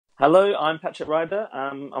Hello, I'm Patrick Ryder.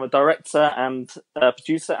 I'm a director and a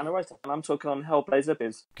producer and a writer, and I'm talking on Hellblazer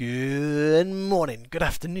Biz. Good morning, good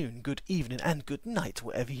afternoon, good evening, and good night,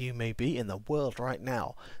 wherever you may be in the world right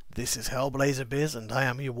now. This is Hellblazer Biz, and I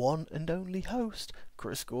am your one and only host,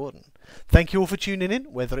 Chris Gordon. Thank you all for tuning in,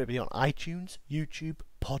 whether it be on iTunes, YouTube,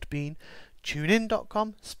 Podbean,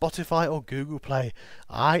 TuneIn.com, Spotify or Google Play.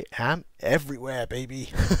 I am everywhere, baby.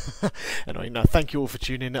 Anyway, no, thank you all for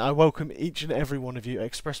tuning in. I welcome each and every one of you. I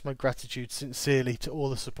express my gratitude sincerely to all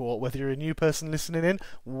the support. Whether you're a new person listening in,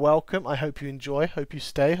 welcome. I hope you enjoy, hope you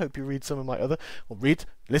stay, hope you read some of my other, or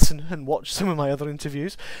listen and watch some of my other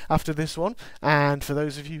interviews after this one. And for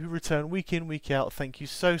those of you who return week in, week out, thank you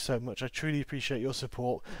so much. I truly appreciate your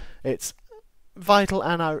support. It's vital,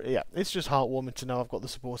 and it's just heartwarming to know I've got the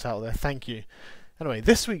support out there. Thank you. Anyway,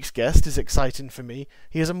 this week's guest is exciting for me.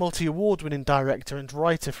 He is a multi-award winning director and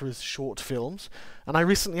writer for his short films, and I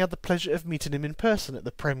recently had the pleasure of meeting him in person at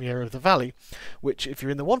the premiere of The Valley, which, if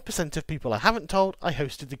you're in the 1% of people I haven't told, I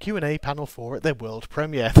hosted the Q&A panel for at their world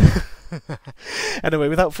premiere. Anyway,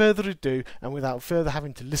 without further ado, and without further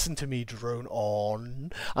having to listen to me drone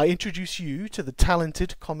on, I introduce you to the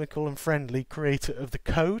talented, comical and friendly creator of The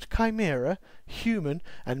Code, Chimera, Human,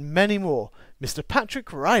 and many more, Mr.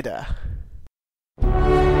 Patrick Ryder.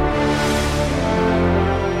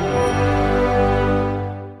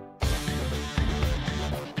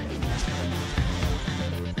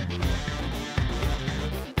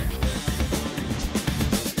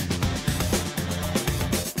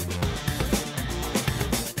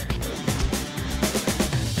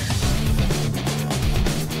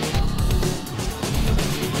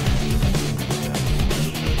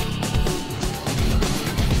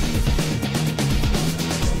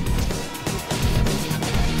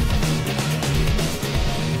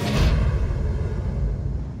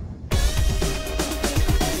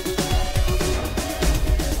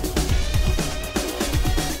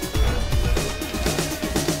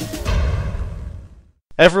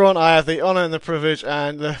 Everyone, I have the honour and the privilege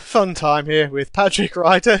and the fun time here with Patrick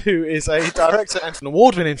Ryder, who is a director and an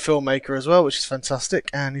award-winning filmmaker as well, which is fantastic.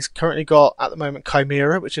 And he's currently got, at the moment,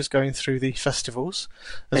 Chimera, which is going through the festivals,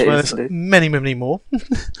 as well as many more.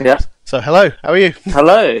 Yeah. So, hello, how are you?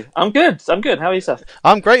 Hello, I'm good. How are you, sir?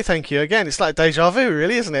 I'm great, thank you. Again, it's like deja vu,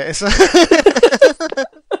 really, isn't it?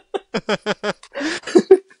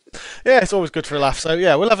 Yeah, it's always good for a laugh. So,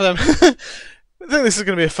 yeah, we'll have them. I think this is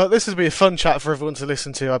going to be a fun chat for everyone to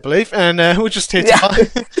listen to, I believe, and we're just here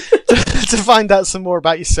to find out some more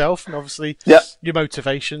about yourself and obviously your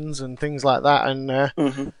motivations and things like that. And I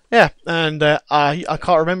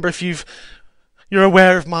can't remember if you're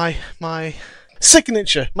aware of my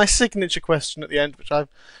signature question at the end, which I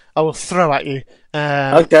will throw at you.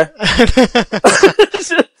 Okay.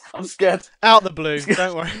 I'm scared. Out the blue,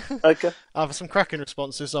 don't worry. Okay. I have some cracking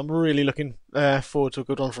responses, so I'm really looking forward to a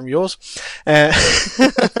good one from yours. It's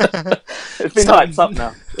been hyped up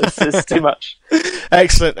now. It's too much.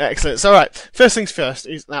 Excellent. So, right, first things first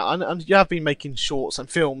is now, and you have been making shorts and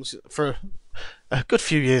films for a good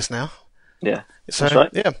few years now. Yeah. So, that's right.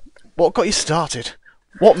 Yeah, what got you started?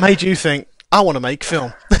 What made you think I want to make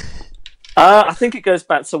film? I think it goes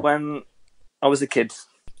back to when I was a kid.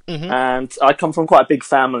 Mm-hmm. And I come from quite a big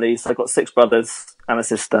family, so I've got 6 brothers and a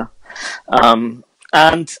sister.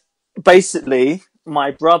 And basically,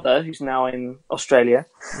 my brother, who's now in Australia,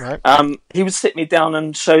 right. He would sit me down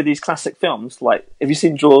and show these classic films. Like, have you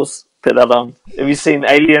seen Jaws? Put that on. Have you seen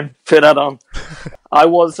Alien? Put that on. I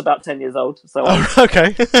was about 10 years old. So okay.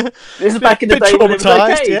 This is back in the day when it was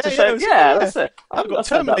okay to show. Yeah, that's it. I got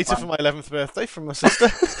Terminator for my 11th birthday from my sister.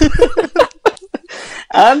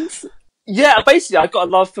 And yeah, basically, I got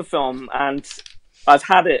a love for film, and I've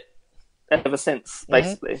had it ever since,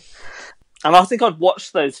 basically. Mm-hmm. And I think I'd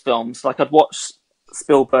watch those films, like I'd watch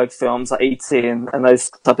Spielberg films, like E.T. and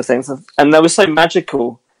those type of things, and they were so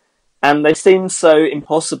magical, and they seemed so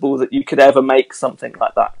impossible that you could ever make something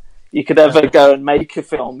like that. You could ever go and make a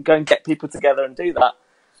film, go and get people together and do that.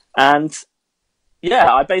 And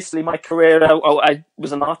yeah, my career, I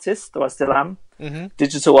was an artist, or I still am,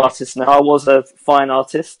 digital artist now. I was a fine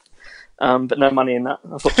artist. But no money in that,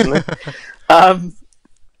 unfortunately. And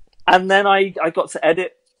then I got to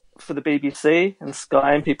edit for the BBC and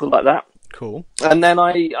Sky and people like that. Cool. And then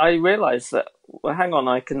I realised that, well, hang on,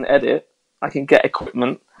 I can edit, I can get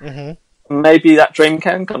equipment. Mm-hmm. Maybe that dream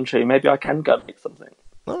can come true. Maybe I can go make something.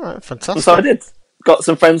 All right, fantastic. And so I did. Got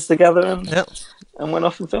some friends together and went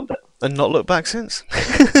off and filmed it. And not looked back since.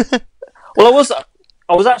 Well,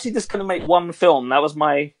 I was actually just going to make one film. That was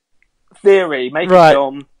my theory. Make a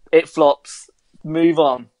film. It flops, move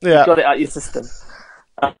on. Yeah. You've got it out your system.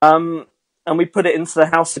 and we put it into the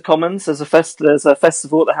House of Commons. There's a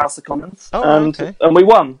festival at the House of Commons, and we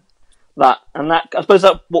won that. And that, I suppose,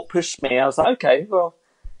 that's what pushed me. I was like, okay, well,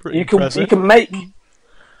 you can make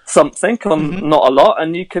something on not a lot,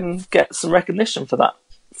 and you can get some recognition for that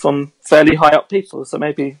from fairly high up people. So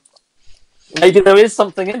maybe there is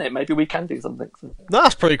something in it. Maybe we can do something. So.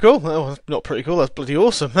 That's pretty cool. Well, not pretty cool. That's bloody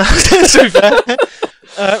awesome. To be fair.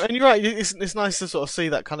 And you're right. It's nice to sort of see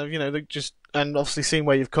that kind of, and obviously seeing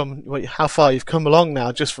where you've come, how far you've come along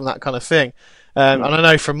now, just from that kind of thing. And I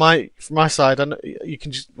know from my side, I know you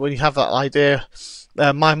can just, when you have that idea.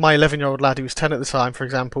 My 11-year-old lad, who was 10 at the time, for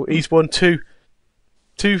example, he's won two.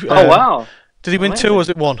 Oh wow! Did he win 2 or was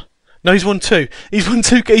it 1? No, he's won 2. He's won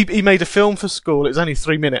 2. He made a film for school. It was only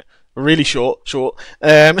 3 minutes. Really short.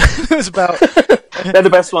 It was about. They're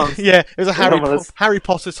the best ones. Yeah, it was a Harry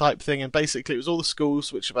Potter type thing, and basically it was all the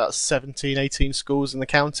schools, which are about 17, 18 schools in the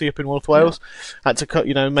county up in North Wales, had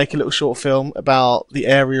to make a little short film about the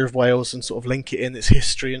area of Wales and sort of link it in its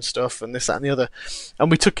history and stuff, and this, that, and the other. And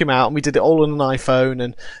we took him out and we did it all on an iPhone,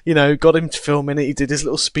 and got him to film in it. He did his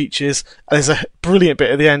little speeches. And there's a brilliant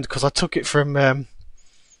bit at the end because I took it from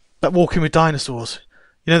that Walking with Dinosaurs.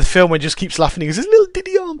 The film where he just keeps laughing. He goes, "His little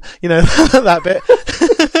diddy arm," that bit.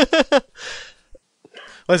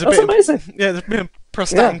 That's amazing. Yeah,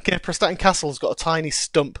 Prestatyn Castle's got a tiny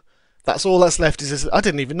stump. That's all that's left. I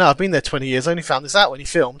didn't even know. I've been there 20 years. I only found this out when he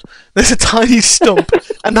filmed. There's a tiny stump,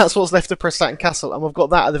 and that's what's left of Prestatyn Castle. And we've got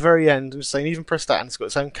that at the very end, and saying even Prestatyn's got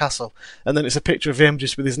its own castle. And then it's a picture of him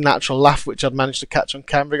just with his natural laugh, which I'd managed to catch on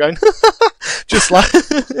camera, going just like.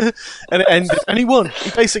 And it ended, and he won. He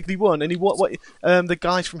basically won, and he what the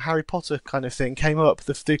guys from Harry Potter kind of thing came up.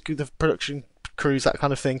 The production crews, that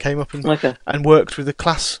kind of thing, came up and worked with the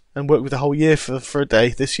class and worked with the whole year for a day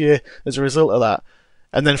this year as a result of that.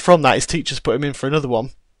 And then from that, his teachers put him in for another one,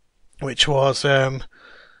 which was North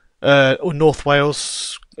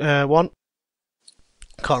Wales one.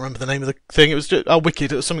 Can't remember the name of the thing. It was just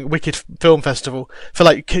Wicked. It was something Wicked Film Festival for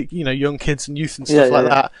young kids and youth and stuff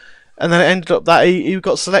that. And then it ended up that he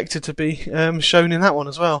got selected to be shown in that one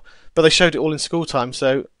as well. But they showed it all in school time,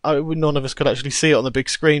 so none of us could actually see it on the big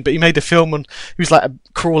screen. But he made a film and he was like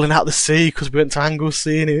crawling out the sea because we went to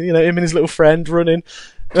Anglesey, and him and his little friend running.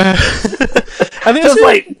 And it was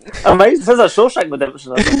amazing. It sounds like Shawshank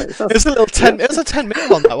Redemption. It's a little 10. It was a 10-minute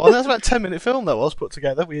one. That one. That was about a 10-minute film that was put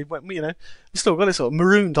together. We went. We still got it sort of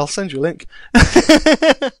marooned. I'll send you a link.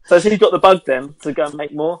 So he got the bug then to go and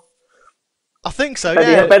make more. I think so.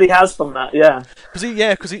 I bet he has from that. Yeah. He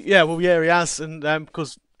has, and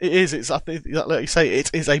because it is. It's, I think, like you say, it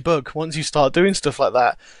is a bug once you start doing stuff like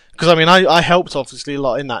that. Because I helped obviously a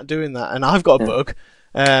lot in doing that, and I've got a bug.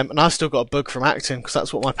 And I've still got a bug from acting because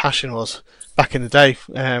that's what my passion was back in the day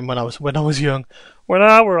when I was young, when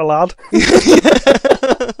I were a lad.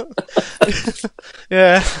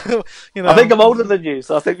 Yeah, I think I'm older than you,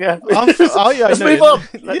 so I think Let's move on.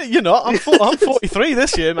 You're not. I'm 43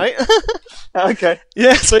 this year, mate. Okay.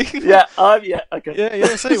 Yeah. See. Yeah. Okay.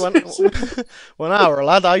 Yeah. See, when I were a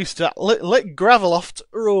lad, I used to lick gravel off the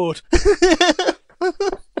road.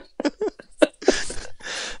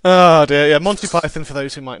 Oh dear, yeah, Monty Python for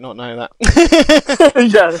those who might not know that.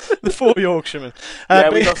 Yeah, the 4 Yorkshiremen.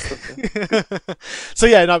 We lost them. So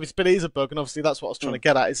but it is a bug, and obviously that's what I was trying to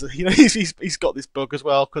get at. Is that, he's got this bug as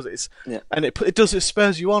well because and it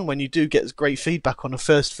spurs you on when you do get great feedback on a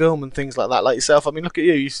first film and things like that. Like yourself, I mean, look at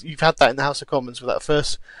you've had that in the House of Commons with that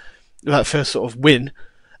first sort of win.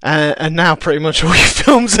 And now pretty much all your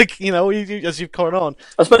films, as you've gone on.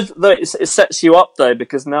 I suppose it sets you up though,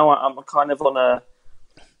 because now I'm kind of on a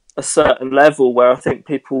certain level where I think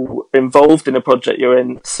people involved in a project you're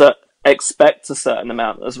in expect a certain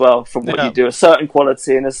amount as well from what you do, a certain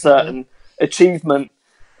quality and a certain achievement.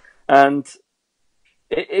 And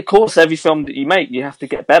of course, every film that you make, you have to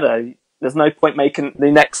get better. There's no point making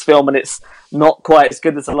the next film and it's not quite as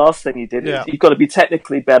good as the last thing you did. Yeah. You've got to be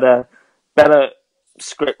technically better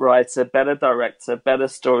script writer, better director, better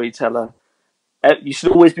storyteller. You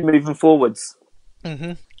should always be moving forwards.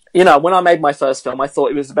 Mm-hmm. When I made my first film, I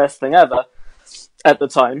thought it was the best thing ever at the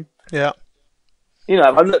time. Yeah. If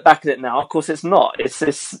I look back at it now, of course it's not.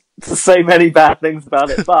 It's so many bad things about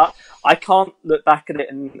it, but I can't look back at it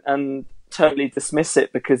and totally dismiss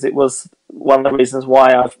it because it was one of the reasons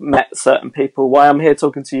why I've met certain people, why I'm here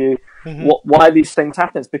talking to you, why these things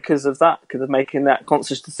happen. It's because of that, because of making that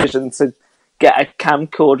conscious decision to get a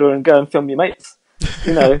camcorder and go and film your mates.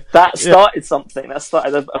 That started something. That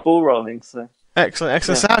started a ball rolling. So excellent.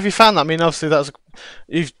 Yeah. So have you found that? I mean, obviously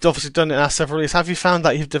you've obviously done it now several years. Have you found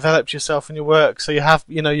that you've developed yourself in your work? So you have,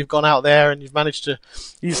 you've gone out there and you've managed to.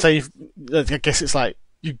 I guess it's like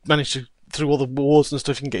you've managed to through all the wars and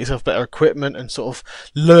stuff, you can get yourself better equipment and sort of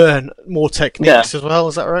learn more techniques as well.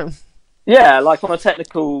 Is that right? Yeah, like on a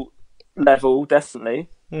technical level, definitely.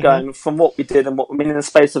 Going from what we did and what I mean in the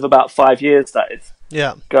space of about 5 years, that is.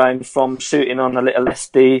 Yeah. Going from shooting on a little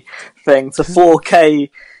SD thing to 4K,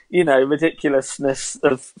 ridiculousness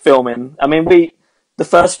of filming. I mean, the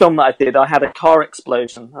first film that I did, I had a car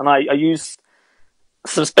explosion, and I used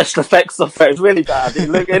some special effects of it. It was really bad. It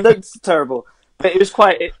looked terrible, but it was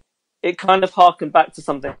it kind of harkened back to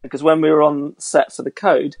something, because when we were on set for the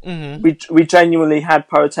code, we genuinely had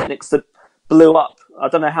pyrotechnics that blew up. I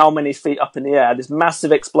don't know how many feet up in the air. This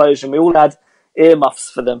massive explosion. We all had earmuffs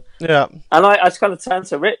for them. Yeah. And I just kind of turned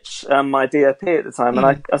to Rich, my DOP at the time,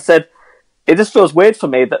 and I said, it just feels weird for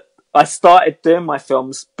me that I started doing my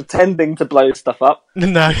films pretending to blow stuff up.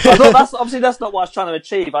 No. I thought that's not what I was trying to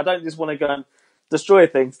achieve. I don't just want to go and destroy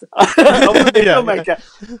things. I want to be a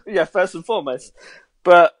filmmaker. Yeah, first and foremost.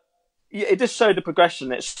 But it just showed the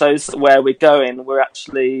progression. It shows where we're going. We're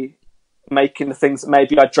actually making the things that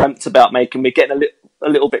maybe I dreamt about making. We're getting a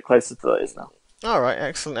little bit closer to those now. All right,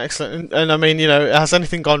 excellent. And I mean, has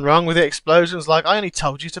anything gone wrong with the explosions? Like, I only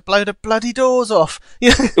told you to blow the bloody doors off.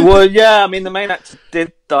 Well, yeah, I mean, the main actor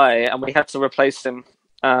did die, and we had to replace him.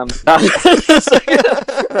 There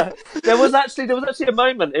was actually a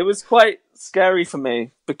moment. It was quite scary for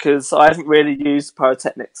me, because I haven't really used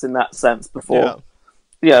pyrotechnics in that sense before.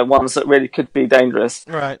 Yeah, ones that really could be dangerous.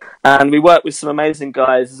 Right. And we worked with some amazing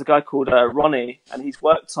guys. There's a guy called Ronnie, and he's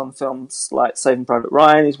worked on films like Saving Private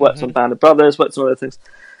Ryan. He's worked on Band of Brothers, worked on other things.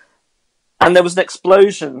 And there was an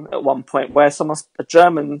explosion at one point where a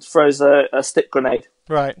German throws a stick grenade.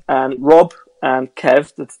 Right. And Rob and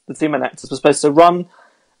Kev, the two main actors, were supposed to run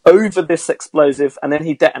over this explosive, and then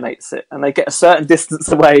he detonates it, and they get a certain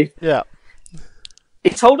distance away. Yeah.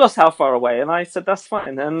 He told us how far away, and I said, that's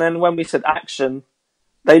fine. And then when we said action,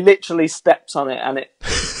 they literally stepped on it, and it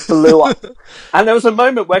blew up. And there was a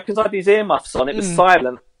moment where, because I had these earmuffs on, it was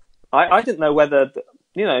silent. I didn't know whether,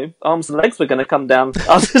 arms and legs were going to come down.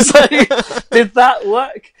 I was just like, did that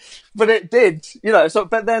work? But it did, So,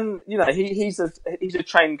 but then, he's a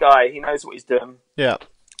trained guy. He knows what he's doing. Yeah.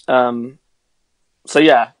 So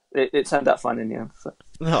yeah, it turned out fine in the end. So.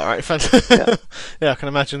 All right, fantastic. Yeah, I can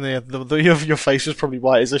imagine your face was probably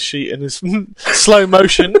white as a sheet in this slow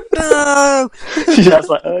motion. No. Yeah, I was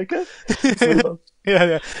like, okay.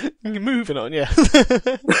 Yeah. Moving on. Yeah.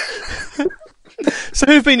 So,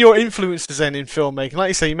 who've been your influences then in filmmaking? Like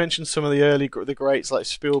you say, you mentioned some of the greats like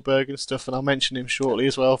Spielberg and stuff, and I'll mention him shortly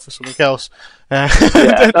as well for something else.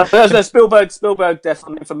 Spielberg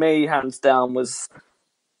definitely for me, hands down, was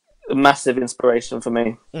a massive inspiration for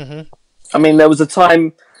me. I mean, there was a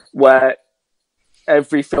time where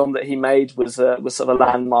every film that he made was sort of a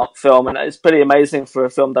landmark film, and it's pretty amazing for a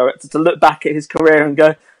film director to look back at his career and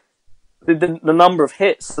go, the number of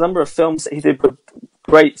hits, the number of films that he did were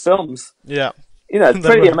great films. Yeah.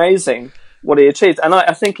 Pretty amazing what he achieved. And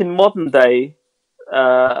I think in modern day,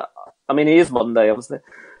 I mean, he is modern day, obviously,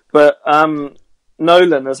 but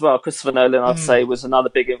Nolan as well, Christopher Nolan, I'd say, was another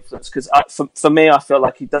big influence, because for me, I feel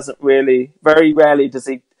like he doesn't very rarely does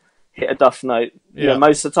he hit a duff note.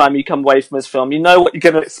 Most of the time you come away from his film, you know what you're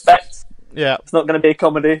going to expect. Yeah. It's not going to be a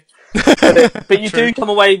comedy. But you do come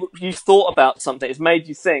away, you've thought about something, it's made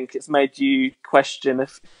you think, it's made you question a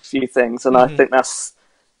few things, and I think that's,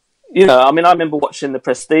 I mean, I remember watching The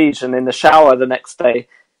Prestige and in the shower the next day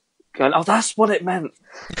going, oh, that's what it meant.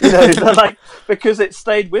 Like, because it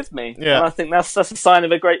stayed with me. Yeah. And I think that's a sign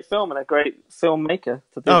of a great film and a great filmmaker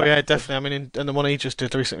to do that. Yeah, definitely. I mean, and the one he just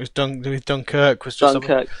did recently with Dunkirk was just...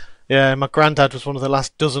 Dunkirk. Yeah, my granddad was one of the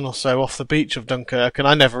last dozen or so off the beach of Dunkirk, and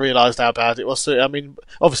I never realised how bad it was. I mean,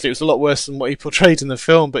 obviously it was a lot worse than what he portrayed in the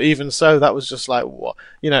film, but even so, that was just like, what?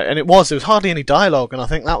 And there was hardly any dialogue, and I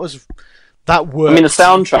think that worked. I mean, the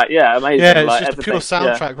soundtrack, amazing. Yeah, it's just a pure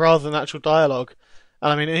soundtrack rather than actual dialogue.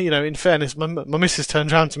 And I mean, in fairness, my missus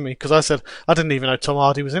turned around to me, because I said, I didn't even know Tom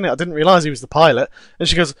Hardy was in it. I didn't realise he was the pilot. And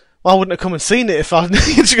she goes, well, I wouldn't have come and seen it if I...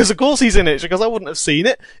 And she goes, of course he's in it. She goes, I wouldn't have seen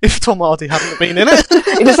it if Tom Hardy hadn't been in it.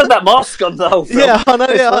 He just had that mask on the whole film. Yeah, I know,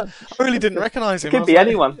 I really didn't recognise him. Could be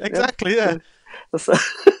anyone. Exactly, yeah. But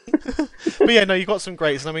yeah, no, you got some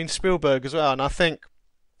greats. And I mean, Spielberg as well. And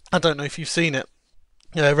I don't know if you've seen it.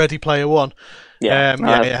 Ready Player One. Yeah,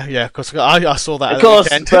 because I saw that at the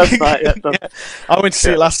weekend. First night, I went to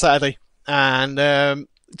see it last Saturday, and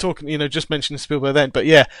talking, just mentioning Spielberg then, but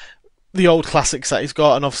yeah, the old classics that he's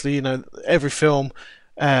got, and obviously, every film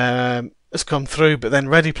has come through, but then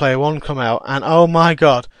Ready Player One come out, and oh my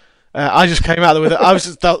god, I just came out with it. I was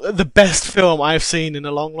just the best film I have seen in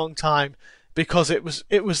a long, long time, because it was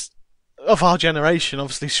of our generation.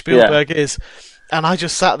 Obviously, Spielberg is. And I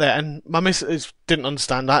just sat there, and my missus didn't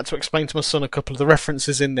understand. I had to explain to my son a couple of the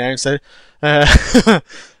references in there, and so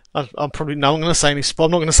I'm probably I'm not going to say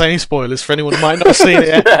any spoilers for anyone who might not have seen it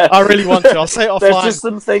yet. I really want to. I'll say it offline. There's just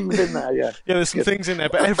some things in there, yeah. Yeah, there's some things in there,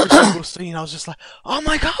 but every single scene, I was just like, oh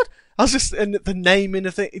my god! I was just, and the naming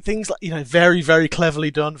of things like, very, very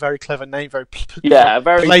cleverly done, very clever name, very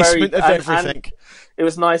placement of everything. And it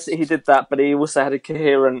was nice that he did that, but he also had a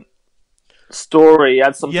coherent story. He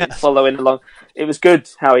had something following along. It was good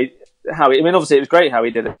how he. I mean, obviously, it was great how he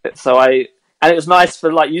did it. And it was nice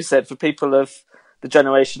for, like you said, for people of the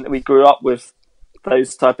generation that we grew up with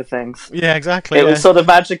those type of things. Yeah, exactly. It was sort of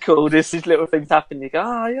magical. These little things happen. You go,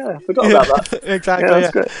 I forgot about that. Exactly. Yeah,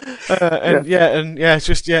 that's great.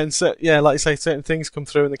 And like you say, certain things come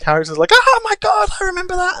through, and the characters are like, oh my god, I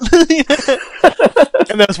remember that.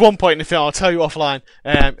 And there was one point in the film, I'll tell you offline,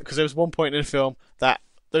 because there was one point in the film that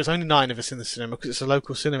there was only 9 of us in the cinema, because it's a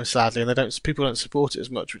local cinema, sadly, and people don't support it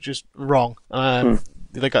as much, which is wrong.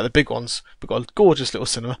 They got the big ones. We've got a gorgeous little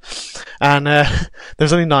cinema, and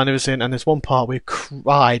there's only 9 of us in, and there's one part we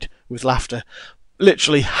cried with laughter,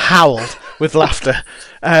 literally howled with laughter,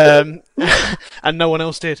 and no one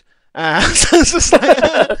else did. So it's just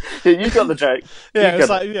like, you got the joke. Yeah,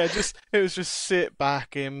 it was just sit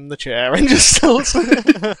back in the chair and just.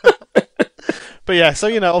 But yeah, so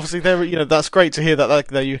obviously that's great to hear that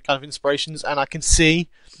they're your kind of inspirations, and I can see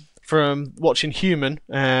from watching Human,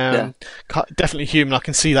 definitely Human, I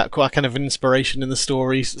can see that quite kind of inspiration in the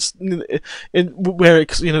stories, where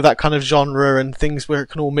it's that kind of genre and things where it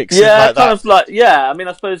can all mix in like that. I mean,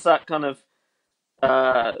 I suppose that kind of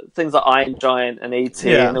things like Iron Giant and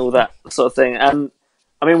E.T. and all that sort of thing. And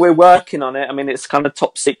I mean, we're working on it. I mean, it's kind of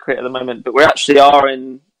top secret at the moment, but we actually are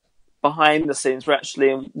behind the scenes. We're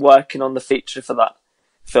actually working on the feature for that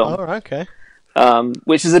film. Oh, okay.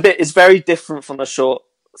 Which is it's very different from the short.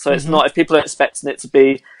 So it's not, if people are expecting it to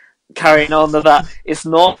be carrying on to that, it's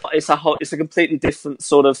not. It's a completely different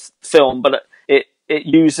sort of film, but it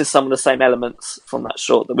uses some of the same elements from that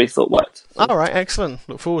short that we thought worked. All right, excellent.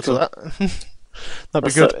 Look forward to that. That'd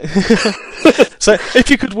be good. So, if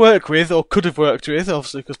you could work with, or could have worked with,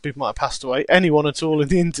 obviously because people might have passed away, anyone at all in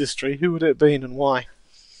the industry, who would it have been and why?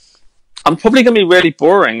 I'm probably going to be really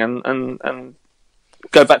boring and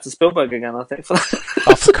go back to Spielberg again, I think. For that.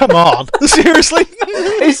 Oh, come on. Seriously?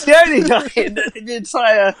 It's the only guy in the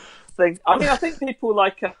entire thing. I mean, I think people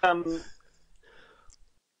like... I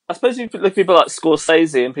suppose if you look at people like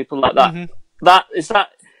Scorsese and people like that, that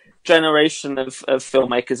generation of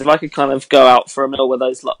filmmakers, if I could kind of go out for a meal with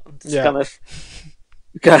those lot, kind of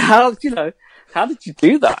go, how did you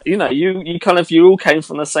do that? You all came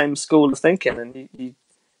from the same school of thinking, and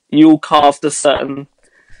you all carved a certain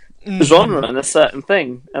genre and a certain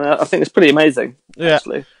thing, and I think it's pretty amazing. Yeah,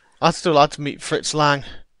 actually. I'd still like to meet Fritz Lang,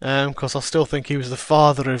 because I still think he was the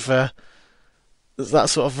father of that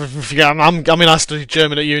sort of. I studied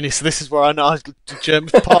German at uni, so this is where I know I did German.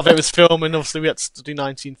 Part of it was film, and obviously we had to study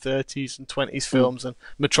 1930s and 20s films, and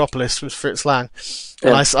Metropolis was Fritz Lang,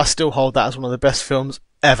 and I still hold that as one of the best films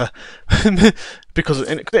ever, because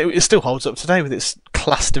it still holds up today with its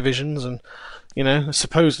class divisions and.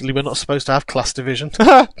 Supposedly we're not supposed to have class division.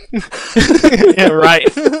 Yeah, right.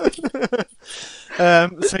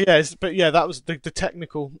 That was the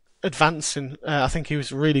technical advancing. I think he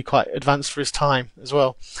was really quite advanced for his time as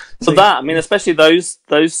well. So especially those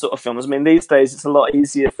sort of films. I mean, these days it's a lot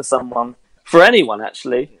easier for anyone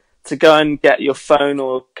actually, to go and get your phone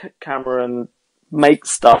or camera and make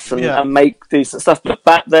stuff and make decent stuff. But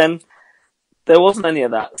back then, there wasn't any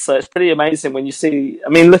of that, so it's pretty amazing when you see. I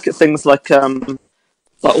mean, look at things like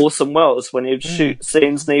Awesome Worlds, when he would shoot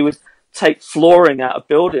scenes and he would take flooring out of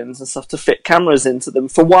buildings and stuff to fit cameras into them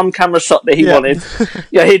for one camera shot that he wanted.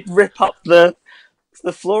 He'd rip up the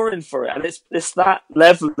flooring for it, and it's that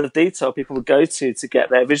level of detail people would go to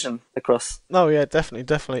get their vision across. Oh yeah,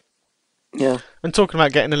 definitely. Yeah, and talking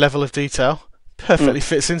about getting a level of detail. Perfectly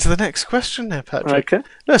fits into the next question there, Patrick. Okay.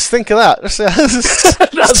 Let's think of that.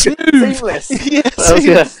 That's seamless.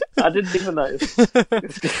 Yes. I didn't even notice.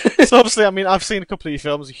 So obviously, I mean, I've seen a couple of your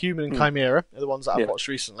films, Human and Chimera, are the ones that I've watched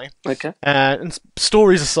recently. Okay. And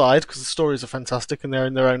stories aside, because the stories are fantastic and they're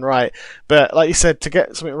in their own right, but like you said, to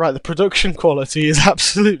get something right, the production quality is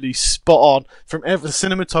absolutely spot on. From the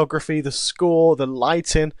cinematography, the score, the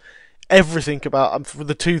lighting, everything about for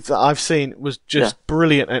the two that I've seen was just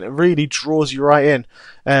brilliant, and it really draws you right in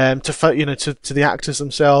to the actors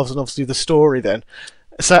themselves and obviously the story. Then,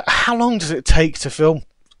 so how long does it take to film?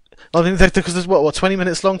 I mean, because there's what 20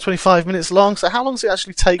 minutes long, 25 minutes long. So how long does it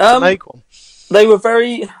actually take to make one? They were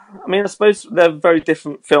I suppose they're very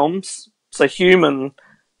different films. So Human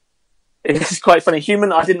it's quite funny.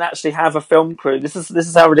 I didn't actually have a film crew. This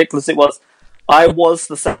is how ridiculous it was. I was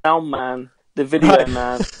the sound man, the video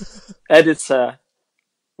man, editor.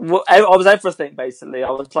 I was everything, basically. I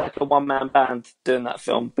was like a one-man band doing that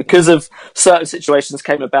film because of certain situations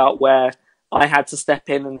came about where I had to step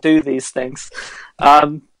in and do these things.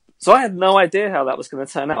 So I had no idea how that was going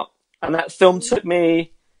to turn out. And that film took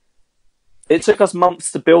us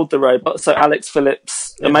months to build the robot. So Alex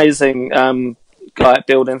Phillips, amazing guy at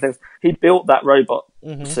building things, he built that robot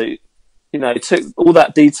suit. Took all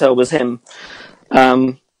that detail was him.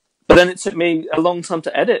 But then it took me a long time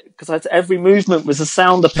to edit because every movement was a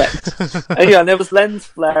sound effect. And there was lens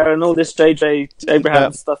flare and all this J.J.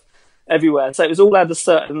 Abrams stuff everywhere. So it was all had a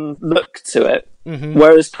certain look to it.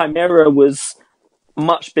 Whereas Chimera was a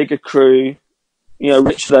much bigger crew.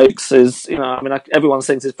 Richard Oakes is, everyone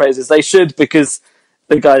sings his praises. They should, because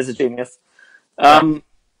the guy's a genius. Isn't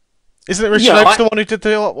it Richard Oakes the one who did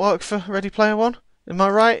the work for Ready Player One? Am I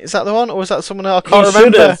right? Is that the one, or was that someone else? I can't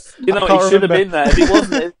remember. He should have been there. If he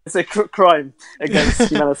wasn't, it's a crime against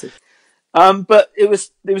humanity. But it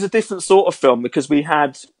was a different sort of film because we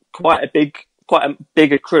had quite a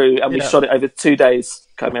bigger crew, and we shot it over 2 days.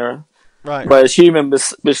 Chimera, right? Whereas Human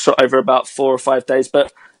was shot over about 4 or 5 days,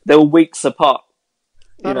 but they were weeks apart.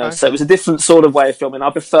 So it was a different sort of way of filming.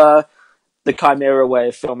 I prefer the Chimera way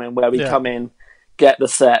of filming, where we come in, get the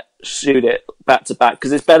set, shoot it back to back,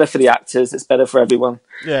 because it's better for the actors, it's better for everyone.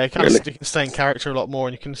 Yeah, you can stay in character a lot more,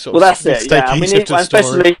 and you can sort of. Well, that's it. Yeah,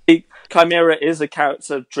 especially Chimera is a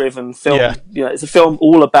character-driven film. Yeah. It's a film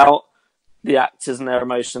all about the actors and their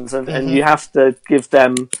emotions, and you have to give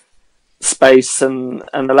them space and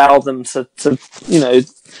allow them to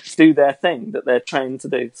do their thing that they're trained to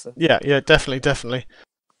do. So. Yeah, definitely.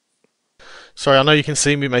 Sorry, I know you can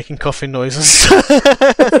see me making coughing noises.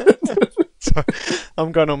 Sorry,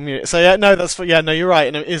 I'm going on mute. So you're right,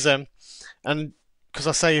 and it is and because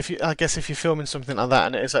I say if you're filming something like that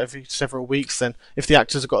and it is over several weeks, then if the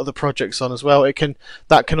actors have got other projects on as well, that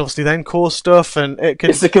can obviously then cause stuff, and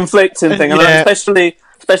it's a conflicting thing, and especially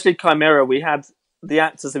Chimera, we had the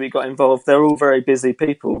actors that we got involved. They're all very busy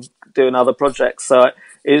people doing other projects, so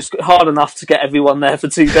it's hard enough to get everyone there for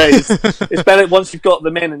 2 days. It's better once you've got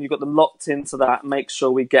them in and you've got them locked into that. Make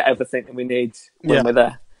sure we get everything that we need when we're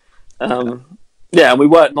there. And we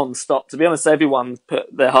worked non-stop. To be honest, everyone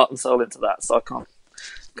put their heart and soul into that, so I can't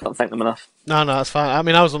thank them enough. No, that's fine. I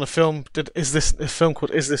mean, I was on a film called Is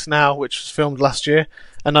This Now, which was filmed last year,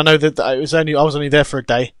 and I know that I was only there for a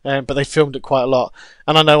day, but they filmed it quite a lot.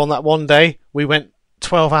 And I know on that one day we went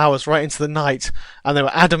 12 hours right into the night, and they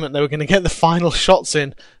were adamant they were going to get the final shots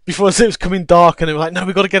in before it was coming dark, and they were like, no,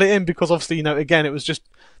 we've got to get it in, because obviously, again, it was just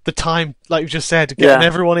the time, like you just said, getting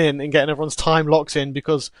everyone in and getting everyone's time locked in,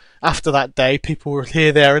 because after that day, people were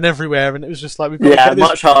here, there, and everywhere, and it was just like, we've got to get this.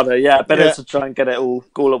 Much harder, better to try and get it all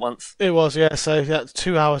at once. It was, so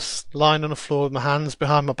 2 hours lying on the floor with my hands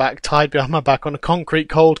behind my back, tied behind my back on a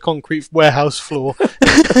cold concrete warehouse floor,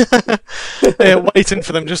 waiting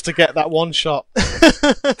for them just to get that one shot.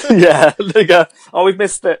 They go, oh, we've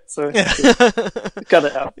missed it, so cut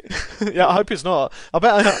it out. Yeah, I hope it's not.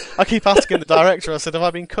 I keep asking the director, I said, have I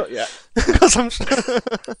been cut yet? Because I'm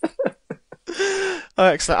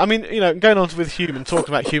excellent. I mean, going on with Human, talking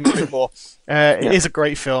about Human a bit more, it is a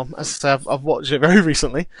great film. As I say, I've watched it very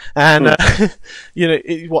recently, and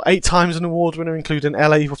 8 times an award winner, including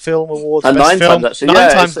LA Film Awards, and best 9 film, times actually.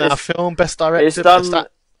 9 times now, film, best director.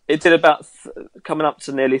 It did about coming up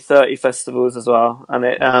to nearly 30 festivals as well, and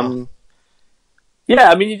it. I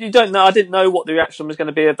mean, you don't know. I didn't know what the reaction was going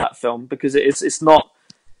to be of that film, because it's not.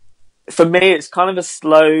 For me, it's kind of a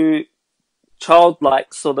slow,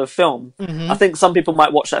 childlike sort of film. I think some people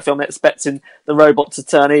might watch that film expecting the robot to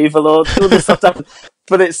turn evil or all this stuff to happen,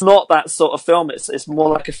 but it's not that sort of film. It's more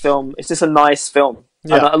like a film. It's just a nice film.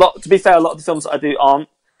 And to be fair, a lot of the films that I do aren't.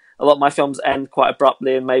 A lot of my films end quite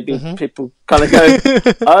abruptly, and maybe people kind of go,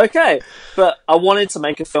 okay. But I wanted to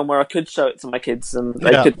make a film where I could show it to my kids and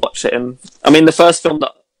they could watch it. And I mean, the first film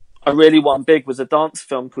that I really won big was a dance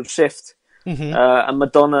film called Shift, and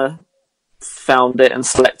Madonna found it and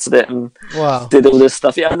selected it and did all this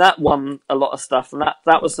stuff. And that won a lot of stuff, and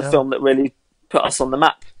that was the film that really put us on the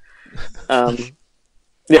map.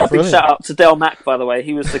 Big shout out to Dale Mack, by the way.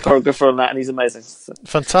 He was the choreographer on that, and he's amazing. So.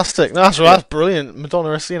 Fantastic. No, that's brilliant.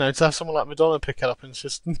 Madonna, to have someone like Madonna pick it up, and it's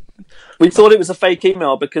just... We thought it was a fake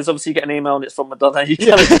email, because obviously you get an email and it's from Madonna. You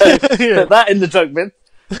kind of go, put that in the joke bin.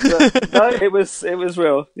 But no, it was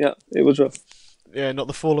real. Yeah, it was real. Yeah, not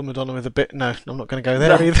the fallen Madonna with a bit... No, I'm not going to go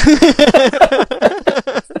there either.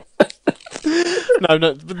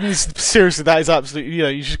 no. But seriously, that is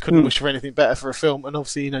absolutely. You just couldn't wish for anything better for a film, and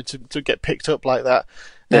obviously, to get picked up like that.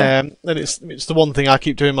 Yeah. And it's the one thing I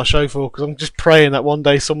keep doing my show for, because I'm just praying that one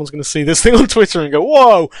day someone's going to see this thing on Twitter and go,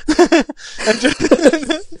 "Whoa!" And just,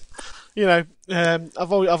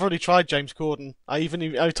 I've already tried James Corden. I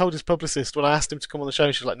told his publicist when I asked him to come on the show.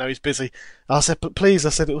 She was like, "No, he's busy." I said, "But please," I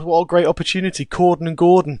said, "what a great opportunity, Corden and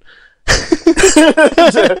Gordon."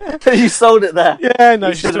 You sold it there. Yeah,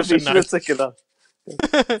 no, should have taken it off.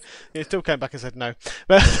 He still came back and said no.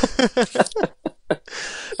 But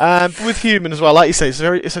with Human as well, like you say,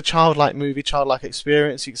 it's a childlike movie, childlike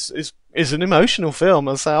experience. It's an emotional film.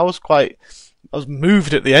 I say I was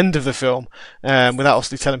moved at the end of the film, without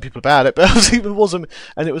obviously telling people about it. But obviously it wasn't,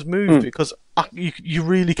 and it was moved because you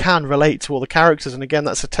really can relate to all the characters, and again,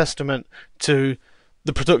 that's a testament to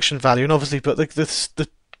the production value, and obviously, but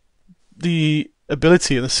the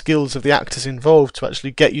ability and the skills of the actors involved to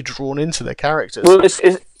actually get you drawn into their characters. Well,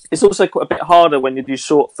 it's also quite a bit harder when you do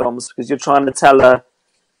short films, because you're trying to tell a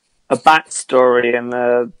backstory and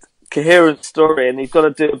a coherent story, and you've got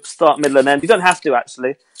to do start, middle, and end. You don't have to,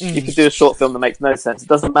 actually. You could do a short film that makes no sense. It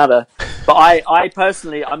doesn't matter. But I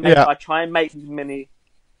personally, I try and make mini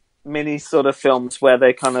sort of films where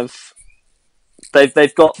they kind of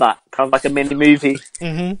they've got that kind of like a mini movie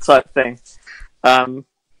type thing.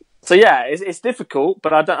 So yeah, it's difficult,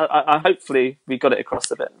 but I hopefully we got it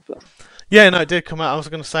across a bit. Yeah, no, it did come out. I was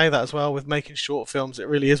going to say that as well. With making short films, it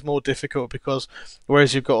really is more difficult, because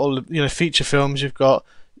whereas you've got all feature films, it's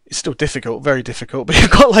still difficult, very difficult, but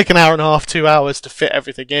you've got like an hour and a half, 2 hours to fit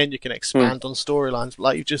everything in. You can expand on storylines, but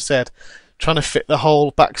like you just said, trying to fit the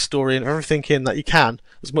whole backstory and everything in that you can,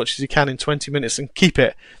 as much as you can in 20 minutes, and keep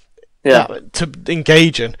it to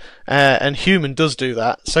engaging. And Human does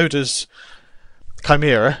that. So does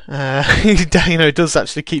Chimera. It does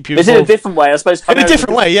actually keep you involved. It's in a different way, I suppose. In a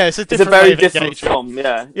different way, yeah. It's a very different film,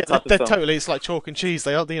 yeah. They're totally. It's like chalk and cheese.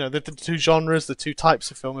 They are, the two genres, the two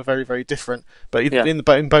types of film are very, very different. But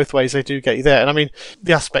in both ways, they do get you there. And I mean,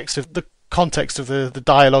 the aspects of the context of the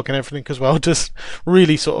dialogue and everything as well, just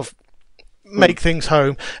really sort of make things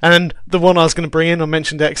home. And the one I was going to bring in, I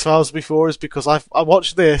mentioned X-Files before, is because I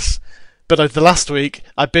watched this. But the last week,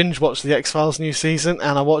 I binge-watched the X-Files new season,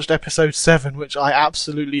 and I watched episode 7, which I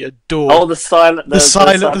absolutely adore. Oh, the silent one.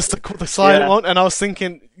 And I was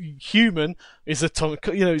thinking, Human is it's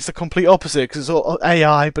the complete opposite, because it's all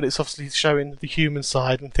AI, but it's obviously showing the human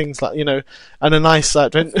side and things like, and a nice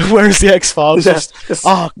side. Whereas the X-Files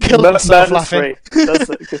killed myself laughing.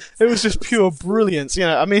 It was just pure brilliance.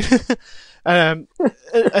 I mean,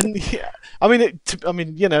 you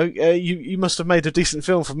must have made a decent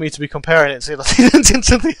film for me to be comparing it to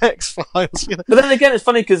the X-Files. But then again, it's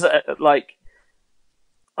funny because I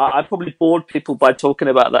probably bored people by talking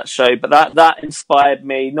about that show, but that inspired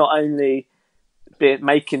me, not only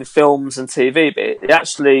making films and TV, but it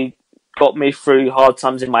actually got me through hard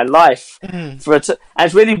times in my life. And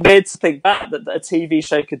it's really weird to think back that a TV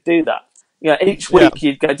show could do that. Each week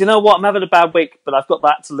you'd go, do you know what? I'm having a bad week, but I've got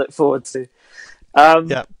that to look forward to. I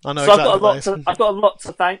know. So exactly I've got a lot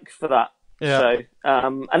to thank for that show,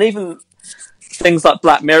 and even things like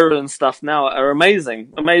Black Mirror and stuff now are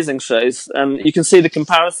amazing shows, and you can see the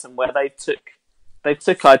comparison where they took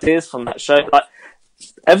ideas from that show, like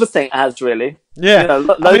everything has really,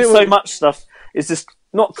 so much stuff is just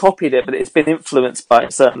not copied it, but it's been influenced by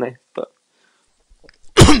it certainly. But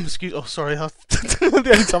sorry, the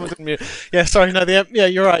only time I didn't mute. Yeah, sorry, no,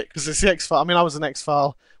 you're right, because it's the X-File. I mean, I was an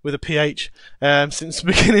X-File with a PH since the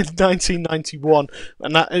beginning of 1991,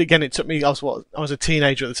 and that again, it took me. I was a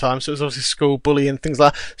teenager at the time, so it was obviously school bullying and things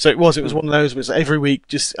like that. So it was one of those. It was every week.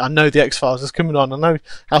 Just I know the X-Files is coming on. I know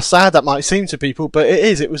how sad that might seem to people, but it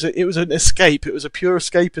is. It was an escape. It was a pure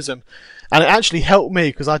escapism, and it actually helped me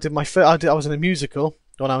because I was in a musical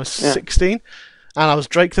when I was 16, and I was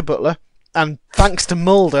Drake the Butler, and thanks to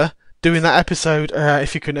Mulder doing that episode,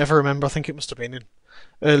 if you can ever remember, I think it must have been in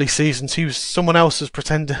early seasons, someone else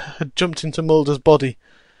had jumped into Mulder's body.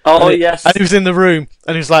 Yes. And he was in the room,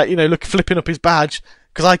 and he was like, flipping up his badge,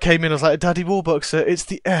 because I came in, I was like, Daddy Warbucks, sir, it's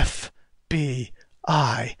the FBI.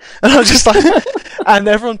 And I was just like, and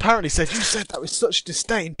everyone apparently said, you said that with such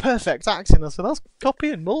disdain, perfect acting. I said, that's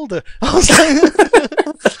copying Mulder. I was like,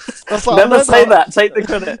 never say that, take the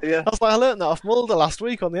credit. Yeah. I was like, I learned that off Mulder last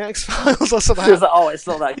week on the X-Files. I said, she was like, it's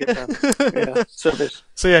not that good then. Yeah,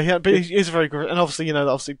 so yeah, but he is very good, and obviously,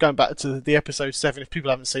 going back to the episode 7, if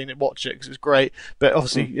people haven't seen it, watch it because it's great. But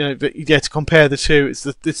obviously, to compare the two, it's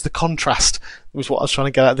the contrast was what I was trying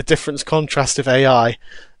to get at, the difference contrast of AI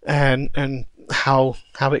and how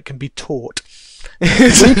it can be taught.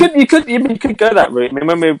 Well, you could go that route.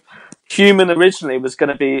 I mean, Human originally was going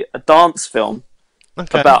to be a dance film,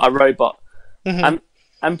 about a robot. Mm-hmm.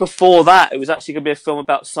 And before that, it was actually going to be a film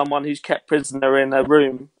about someone who's kept prisoner in a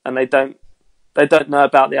room, and they don't know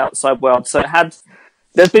about the outside world. So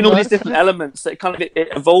there's been all these different elements that it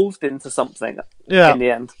evolved into something in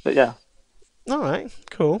the end. But yeah. All right,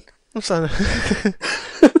 cool. Well,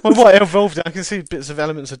 what it evolved, I can see bits of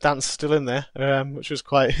elements of dance still in there, which was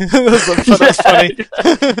quite that's funny.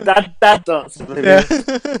 Dad dance. Yeah.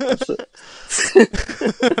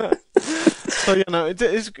 So it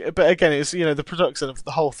is, but again, it's the production of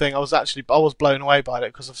the whole thing. I was blown away by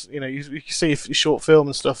it because you see a short film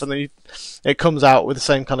and stuff, and then it comes out with the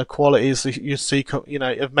same kind of quality as you see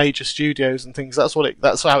of major studios and things. That's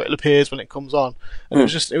how it appears when it comes on, and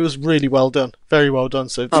it was really well done, very well done.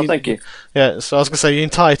 So thank you. Yeah, so I was gonna say the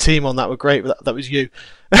entire team on that were great, but that was you.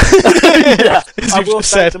 Yeah, I will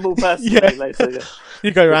thank them all personally later. Yeah. You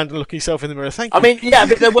go around and look at yourself in the mirror. Thank you. I mean, yeah,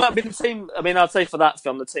 but there weren't been the team. I mean, I'd say for that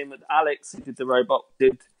film, the team with Alex, who did the robot,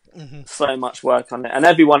 did so much work on it, and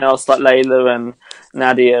everyone else like Layla and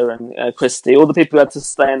Nadia and Christy, all the people who had to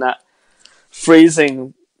stay in that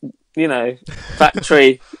freezing,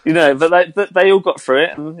 factory, but they all got through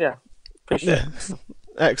it, and appreciate it.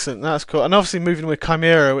 Excellent, that's cool. And obviously moving with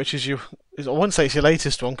Chimera, which is I wouldn't say it's your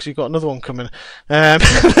latest one because you've got another one coming.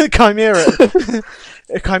 Chimera.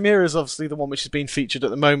 Chimera is obviously the one which has been featured at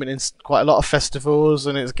the moment in quite a lot of festivals,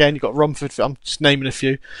 and you've got Romford. I'm just naming a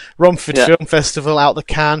few. Romford Film Festival, out the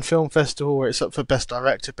Cannes Film Festival, where it's up for Best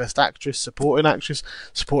Director, Best Actress, Supporting Actor,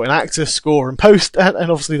 Score and Post, and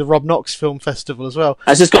obviously the Rob Knox Film Festival as well.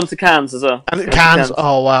 It's just gone to Cannes as well. And Cannes,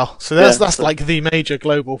 oh wow! So that's like the major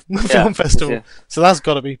global film festival. Yeah. So that's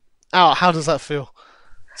got to be. How does that feel?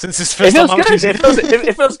 Since this first time it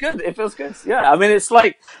feels good. It feels good. Yeah, I mean, it's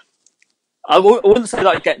like I wouldn't say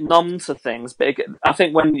like get numb to things, but I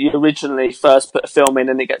think when you originally first put a film in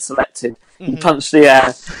and it gets selected, you punch the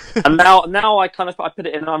air, and now I put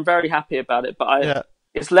it in and I'm very happy about it. But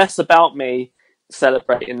it's less about me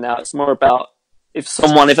celebrating now. It's more about if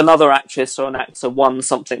another actress or an actor won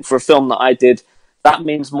something for a film that I did, that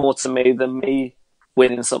means more to me than me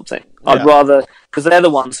winning something. I'd rather, because they're the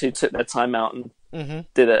ones who took their time out and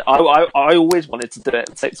did it. I always wanted to do it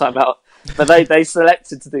and take time out, but they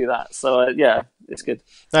selected to do that. So it's good.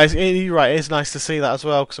 No, you're right. It's nice to see that as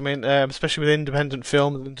well because I mean, especially with independent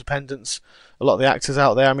film and independents, a lot of the actors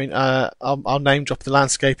out there. I mean, I'll name drop The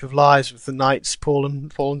Landscape of Lies with the Knights, Paul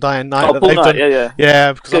and Diane Knight. Paul Knight,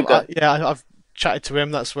 yeah. Because I've chatted to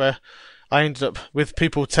him. That's where I ended up with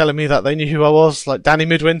people telling me that they knew who I was, like Danny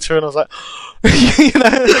Midwinter, and I was like,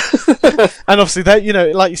 and obviously that,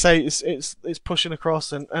 like you say, it's pushing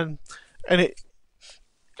across, and I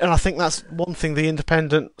think that's one thing the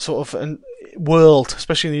independent sort of world,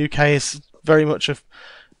 especially in the UK, is very much an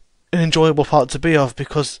enjoyable part to be of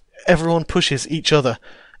because everyone pushes each other.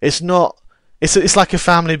 It's like a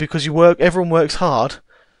family because everyone works hard,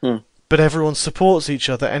 but everyone supports each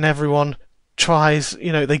other and everyone tries,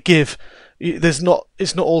 they give. It's not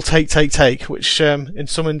all take, which in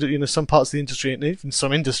some parts of the industry and even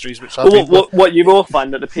some industries, which I think what you will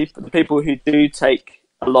find that the people who do take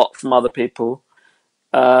a lot from other people,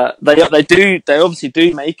 they obviously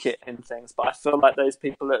do make it in things, but I feel like those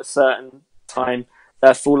people at a certain time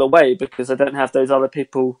they fall away because they don't have those other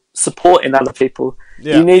people supporting other people.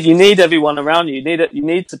 Yeah. You need everyone around you. You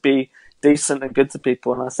need to be decent and good to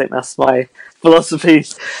people, and I think that's my philosophy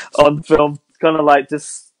on film. Kind of like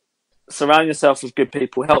just surround yourself with good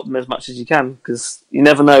people, help them as much as you can, because you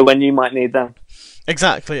never know when you might need them.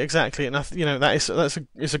 Exactly, and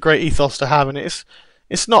it's a great ethos to have, and it's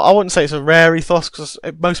not. I wouldn't say it's a rare ethos because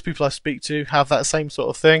most people I speak to have that same sort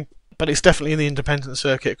of thing, but it's definitely in the independent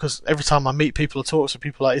circuit because every time I meet people or talk to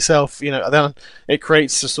people like yourself, then it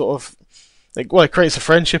creates a sort of. It creates a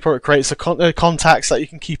friendship or it creates contacts that you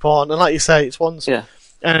can keep on, and like you say, it's ones. Yeah.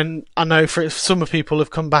 And I know for some people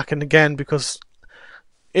have come back and again because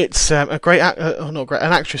it's a great an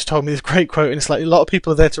actress told me this great quote, and it's like a lot of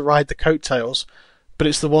people are there to ride the coattails, but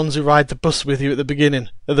it's the ones who ride the bus with you at the beginning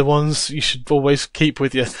are the ones you should always keep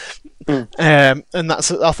with you. And I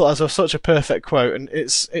thought that was such a perfect quote, and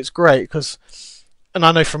it's great because. And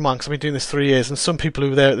I know from mine, because I've been doing this 3 years, and some people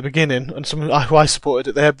who were there at the beginning, and some who I supported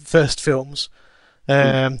at their first films,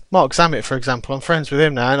 Mark Zammit, for example, I'm friends with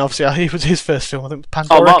him now, and obviously he was his first film, I think,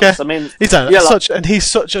 Pandora. He's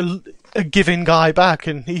such a giving guy back,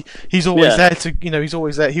 and he's always there to, he's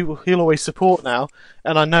always there. He'll always support now,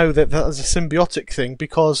 and I know that's a symbiotic thing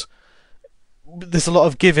because there's a lot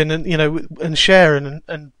of giving and and sharing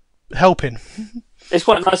and helping. It's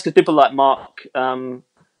quite nice because people like Mark.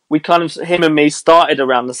 We him and me started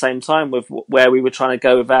around the same time with where we were trying to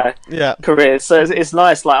go with our careers. So it's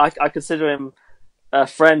nice. Like I consider him a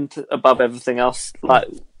friend above everything else. Like,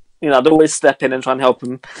 I'd always step in and try and help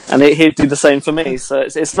him, and he'd do the same for me. So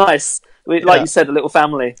it's nice. Like you said, a little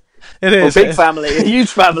family. It is a big family, a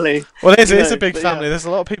huge family. Well, it is a big family. There's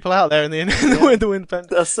a lot of people out there in the independent.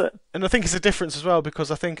 That's it. And I think it's a difference as well,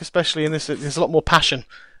 because I think especially in this, there's a lot more passion.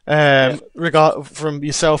 From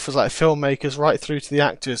yourself as like filmmakers right through to the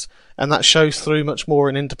actors, and that shows through much more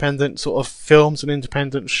in independent sort of films and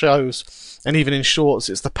independent shows, and even in shorts.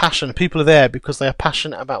 It's the passion. People are there because they are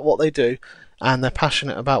passionate about what they do, and they're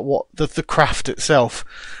passionate about what the craft itself,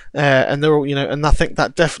 and they're all, and I think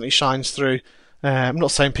that definitely shines through. I'm not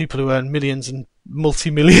saying people who earn millions and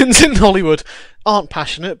multi-millions in Hollywood aren't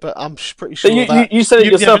passionate, but I'm pretty sure you said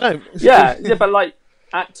it yourself. Yeah, but like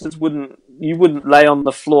actors you wouldn't lay on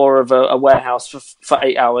the floor of a warehouse for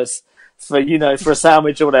 8 hours for a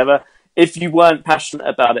sandwich or whatever if you weren't passionate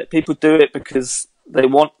about it. People do it because they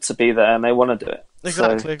want to be there and they want to do it.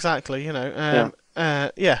 Exactly.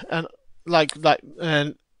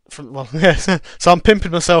 And so I'm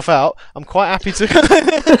pimping myself out. I'm quite happy to.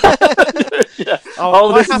 This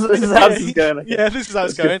is how this is going. Yeah, this is how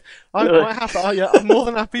it's going. I'm quite happy. I'm more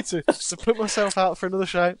than happy to put myself out for another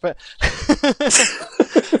show, but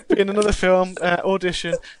in another film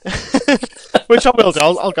audition, which I will do.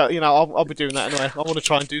 I'll go. I'll be doing that anyway. I want to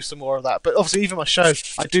try and do some more of that. But obviously, even my show,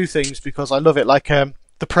 I do things because I love it. Like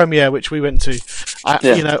the premiere which we went to,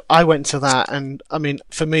 I went to that, and I mean,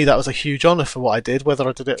 for me that was a huge honour for what I did, whether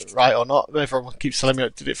I did it right or not. Everyone keeps telling me I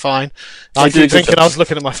did it fine. I keep thinking I was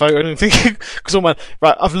looking at my photo and thinking, because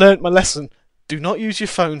I've learnt my lesson. Do not use your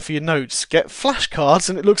phone for your notes. Get flashcards,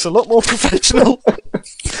 and it looks a lot more professional.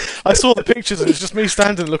 I saw the pictures, and it's just me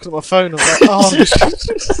standing looking at my phone. I was like, oh.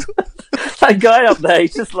 That guy up there,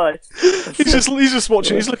 he's just like he's just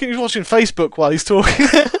watching. He's watching Facebook while he's talking.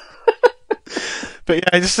 But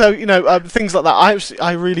yeah, just so things like that.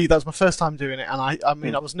 I really, that was my first time doing it, and I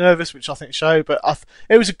mean, I was nervous, which I think showed, but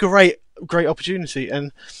it was a great opportunity,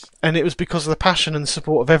 and it was because of the passion and the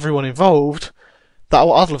support of everyone involved that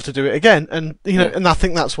I'd love to do it again, and and I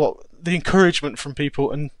think that's what the encouragement from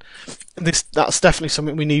people, and that's definitely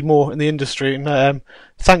something we need more in the industry, and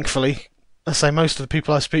thankfully, I say most of the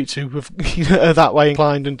people I speak to are that way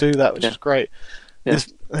inclined and do that, which is great. Yeah.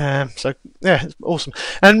 So yeah, it's awesome,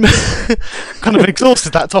 and kind of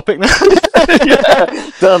exhausted that topic now. Yeah,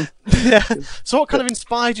 done. Yeah. So, what kind of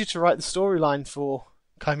inspired you to write the storyline for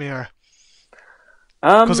Chimera?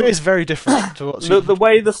 Because it is very different to what the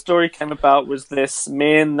way the story came about was this: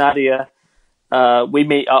 me and Nadia, we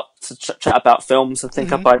meet up to chat about films and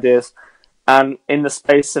think up ideas, and in the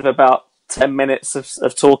space of about 10 minutes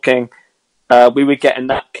of talking. We were getting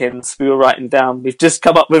napkins. We were writing down. We've just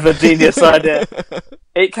come up with a genius idea.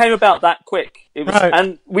 It came about that quick.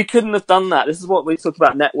 And we couldn't have done that. This is what we talk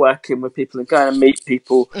about, networking with people and going and meet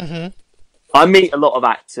people. Mm-hmm. I meet a lot of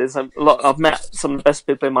actors. I've met some of the best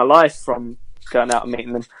people in my life from going out and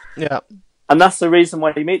meeting them. Yeah. And that's the reason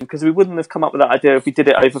why we meet them, because we wouldn't have come up with that idea if we did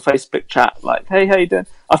it over Facebook chat. Like, hey, how you doing?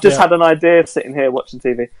 I've just had an idea sitting here watching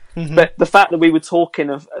TV. Mm-hmm. But the fact that we were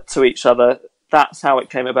talking to each other, that's how it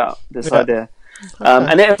came about, this idea.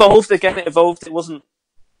 And it evolved. It wasn't.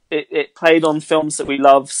 It played on films that we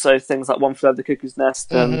love, so things like One Flew Over the Cuckoo's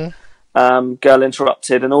Nest and Girl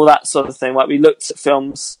Interrupted and all that sort of thing. Like, we looked at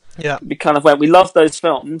films. Yeah. We kind of went, we love those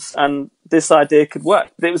films, and this idea could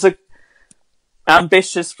work. It was a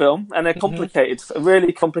ambitious film and a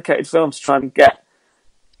really complicated film to try and get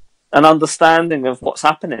an understanding of what's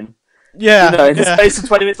happening. Yeah. In the space of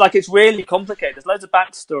 20 minutes, like, it's really complicated. There's loads of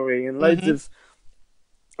backstory and loads of.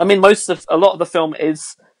 I mean, a lot of the film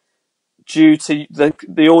is due to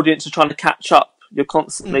the audience are trying to catch up. You're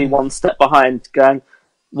constantly one step behind, going,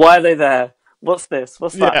 "Why are they there? What's this?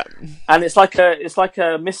 What's that?" Yeah. And it's like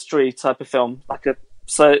a mystery type of film.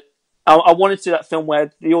 So I wanted to do that film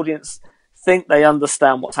where the audience think they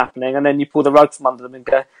understand what's happening, and then you pull the rug from under them and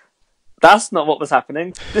go, "That's not what was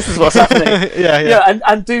happening. This is what's happening."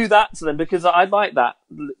 And do that to them, because I like that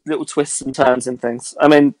little twists and turns and things. I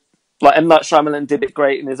mean. Like M. Night Shyamalan did it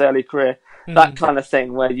great in his early career. That kind of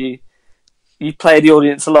thing where you play the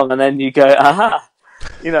audience along and then you go, aha,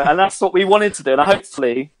 and that's what we wanted to do. And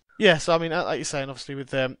hopefully, so I mean, like you're saying, obviously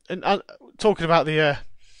with and talking about the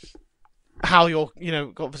how you're,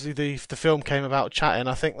 obviously the film came about chatting.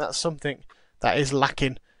 I think that's something that is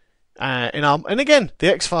lacking in our. And again,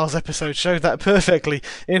 the X-Files episode showed that perfectly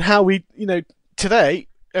in how we, today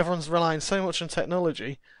everyone's relying so much on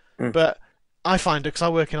technology, but I find it, because I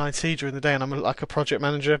work in IT during the day and I'm like a project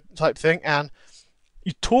manager type thing, and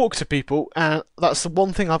you talk to people, and that's the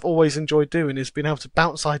one thing I've always enjoyed doing, is being able to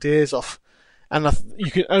bounce ideas off. And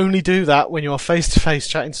you can only do that when you're face to face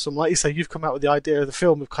chatting to someone. Like you say, you've come out with the idea of the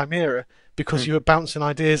film of Chimera, because you were bouncing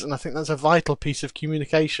ideas, and I think that's a vital piece of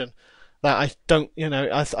communication that I don't,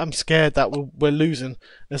 I'm scared that we're losing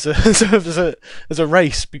as a as a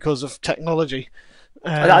race because of technology.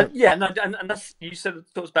 Yeah, no, and that's, you said it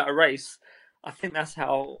talks about a race. I think that's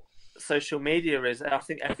how social media is. I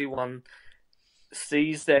think everyone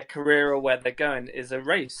sees their career or where they're going is a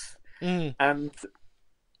race, and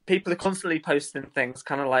people are constantly posting things.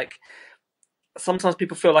 Kind of like, sometimes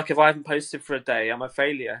people feel like if I haven't posted for a day, I'm a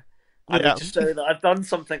failure. I need to show that I've done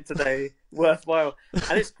something today worthwhile,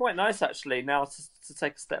 and it's quite nice actually now to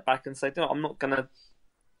take a step back and say, no, I'm not gonna.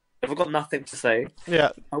 If I've got nothing to say,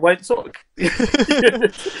 I won't talk.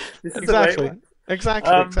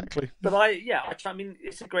 Exactly. But I mean,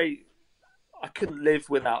 it's a great. I couldn't live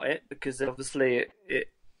without it, because obviously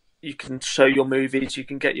you can show your movies, you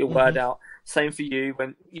can get your word out. Same for you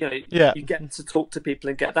when you get to talk to people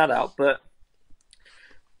and get that out. But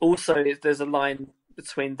also, there's a line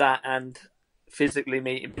between that and physically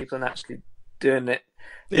meeting people and actually doing it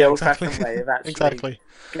the old-fashioned way of actually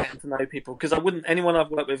getting to know people. Because anyone I've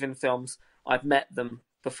worked with in films, I've met them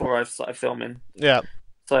before I've started filming. Yeah.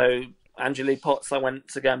 So Andrew Lee Potts, I went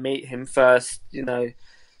to go meet him first.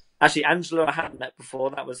 Actually, Angela I hadn't met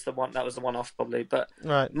before. That was the one-off probably. But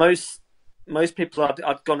most people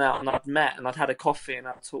I'd gone out and I'd met and I'd had a coffee and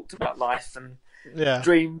I'd talked about life and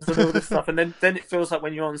dreams and all this stuff. And then it feels like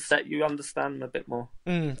when you're on set, you understand them a bit more.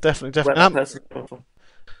 Definitely. Where that person's coming from.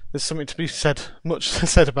 There's something to be said, much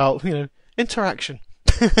said about interaction.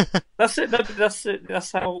 That's it. No,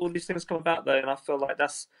 that's how all these things come about, though. And I feel like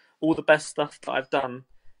that's all the best stuff that I've done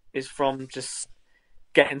is from just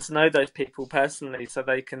getting to know those people personally, so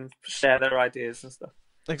they can share their ideas and stuff.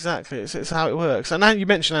 Exactly, it's how it works. And now you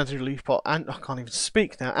mentioned Andrew Lee Potts, and I can't even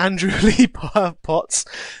speak now. Andrew Lee Potts,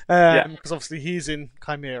 because obviously he's in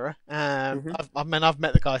Chimera. I've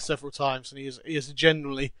met the guy several times, and he is a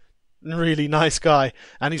genuinely really nice guy,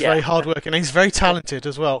 and he's very hardworking, and he's very talented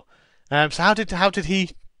as well. So how did he?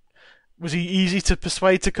 Was he easy to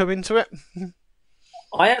persuade to come into it?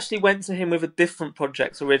 I actually went to him with a different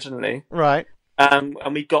project originally, right? And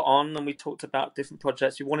we got on and we talked about different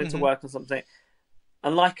projects. We wanted to work on something,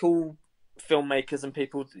 and like all filmmakers and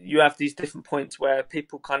people, you have these different points where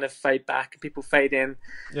people kind of fade back and people fade in.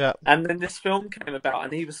 Yeah. And then this film came about,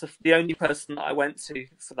 and he was the only person that I went to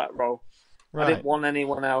for that role. Right. I didn't want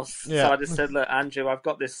anyone else, so I just said, "Look, Andrew, I've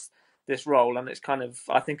got this role, and it's kind of,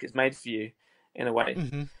 I think it's made for you in a way."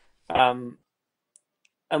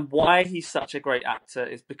 And why he's such a great actor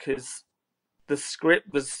is because the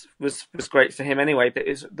script was great for him anyway, but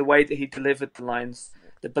it's the way that he delivered the lines,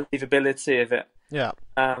 the believability of it. Yeah.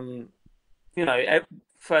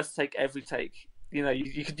 First take, every take.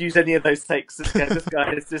 You could use any of those takes. This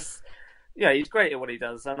guy is just, he's great at what he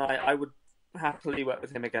does, and I would happily work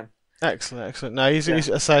with him again. Excellent. No, he's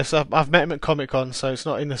so I've met him at Comic-Con, so it's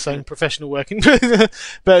not in the same professional working,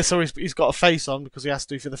 but so he's got a face on because he has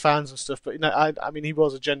to for the fans and stuff. But I mean, he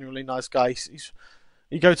was a genuinely nice guy.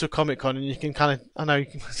 You go to a Comic-Con and you can kind of, I know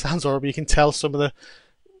it sounds horrible, you can tell some of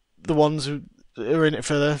the ones who are in it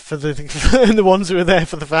for the and the ones who are there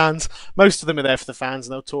for the fans. Most of them are there for the fans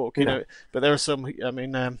and they'll talk, but there are some. I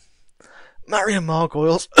mean, Marion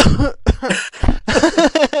Margoyles.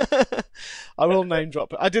 I will name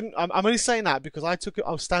drop it. I'm only saying that because I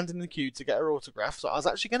was standing in the queue to get her autograph, so I was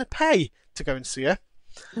actually going to pay to go and see her.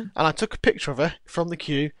 And I took a picture of her from the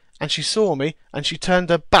queue, and she saw me, and she turned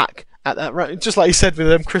her back at that. Just like you said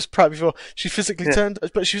with Chris Pratt before, she physically turned,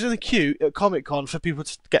 but she was in the queue at Comic-Con for people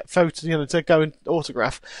to get photos, to go and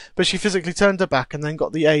autograph. But she physically turned her back and then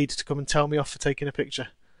got the aide to come and tell me off for taking a picture.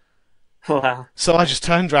 Wow. So I just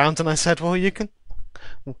turned round and I said, "Well, you can."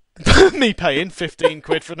 Me paying 15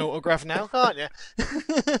 quid for an autograph now, can't you?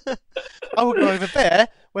 I will go over there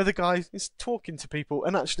where the guy is talking to people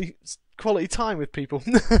and actually quality time with people.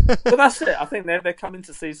 Well, that's it. I think they're coming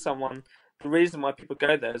to see someone. The reason why people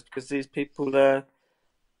go there is because these people are,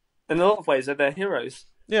 in a lot of ways, they're their heroes.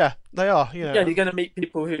 Yeah, they are. Yeah, you're going to meet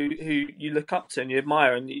people who you look up to and you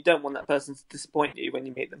admire, and you don't want that person to disappoint you when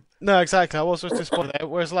you meet them. No, exactly. I was disappointed there.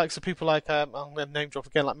 Whereas, like, so people like I'm going to name drop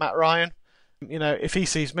again, like Matt Ryan. If he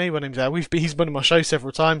sees me when he's there, he's been on my show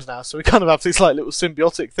several times now, so we kind of have this like little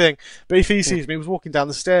symbiotic thing. But if he sees me, he was walking down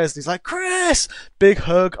the stairs, and he's like, "Chris!" Big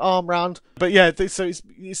hug, arm round. But yeah, so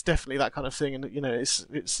it's definitely that kind of thing, and it's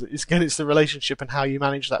the relationship and how you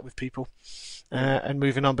manage that with people. And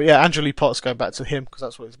moving on, but yeah, Andrew Lee Potts, going back to him because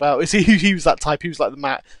that's what it's about. He was that type. He was like the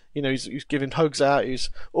Matt. He's giving hugs out. He's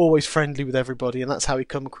always friendly with everybody, and that's how he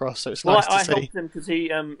come across. So it's nice to see. I helped him because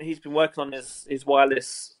he's been working on his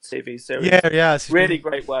wireless TV series. Yeah, really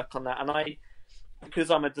great work on that. And because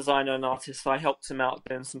I'm a designer and artist, I helped him out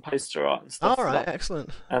doing some poster art and stuff. All right,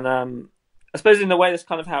 excellent. And I suppose in a way that's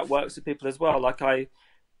kind of how it works with people as well. Like I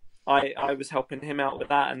was helping him out with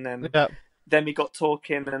that, and then we got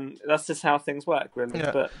talking, and that's just how things work, really.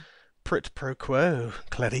 Yeah. But Prit pro quo,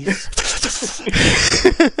 Clarice.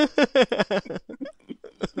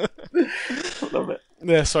 Love it.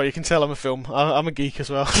 Yeah, sorry, you can tell I'm a geek as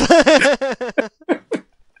well.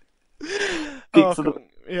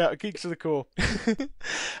 Yeah, geeks to the core.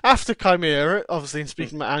 After Chimera, obviously, in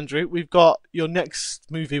speaking about Andrew, we've got your next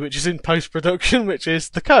movie, which is in post-production, which is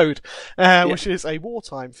The Code, which is a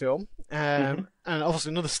wartime film, and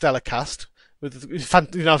obviously another stellar cast. I've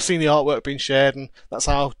seen the artwork being shared, and that's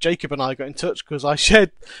how Jacob and I got in touch, because I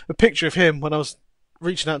shared a picture of him when I was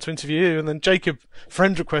reaching out to interview you, and then Jacob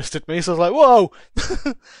friend requested me, so I was like, whoa,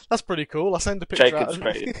 that's pretty cool. I send a picture Jacob's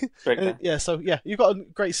out. great. Yeah, so yeah, you've got a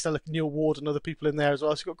great stellar Neil Ward and other people in there as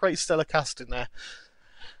well, so you've got a great stellar cast in there.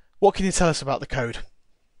 What can you tell us about The Code?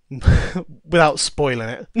 Without spoiling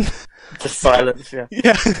it. Just silence, yeah.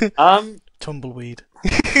 Yeah. Tumbleweed.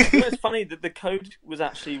 It's funny that The Code was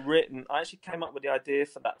actually written. I actually came up with the idea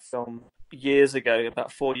for that film years ago,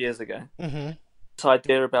 about 4 years ago. Mm-hmm. This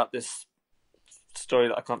idea about this story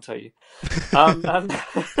that I can't tell you. And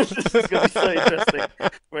this is going to be so interesting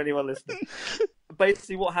for anyone listening.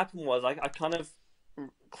 Basically, what happened was I kind of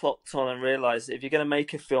clocked on and realised that if you're going to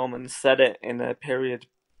make a film and set it in a period,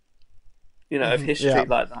 of history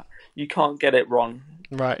like that, you can't get it wrong.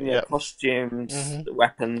 Right. Costumes,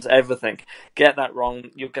 weapons, everything. Get that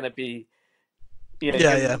wrong, you're going to be,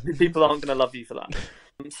 people aren't going to love you for that.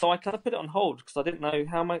 So I kind of put it on hold because I didn't know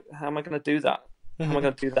how am I going to do that. How am I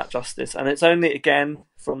going to do that justice? And it's only, again,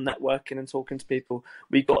 from networking and talking to people,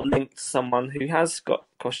 we got linked to someone who has got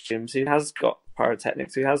costumes, who has got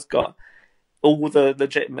pyrotechnics, who has got all the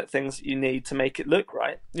legitimate things that you need to make it look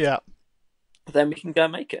right. Yeah. Then we can go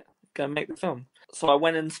and make the film. So I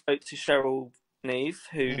went and spoke to Cheryl Neve,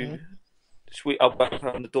 who I worked with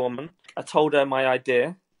her on The Doorman. I told her my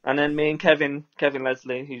idea, and then me and Kevin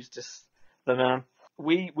Leslie, who's just the man,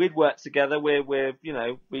 we'd worked together. We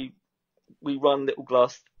run Little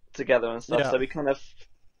Glass together and stuff. So we kind of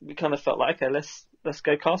felt like, okay, let's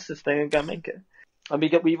go cast this thing and go make it. And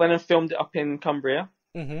we went and filmed it up in Cumbria.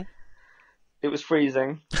 Mm-hmm. It was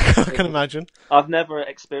freezing. I can imagine. I've never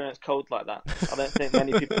experienced cold like that. I don't think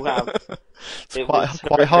many people have. It's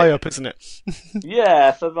quite high up, isn't it?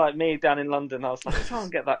 Yeah, so like me down in London, I was like, I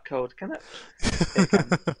can't get that cold, can it?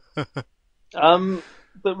 It can.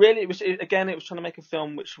 But really, it was trying to make a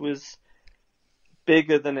film which was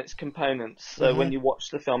bigger than its components. So when you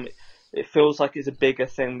watch the film, it feels like it's a bigger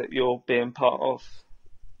thing that you're being part of.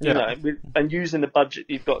 And using the budget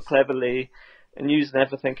you've got cleverly, and using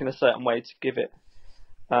everything in a certain way to give it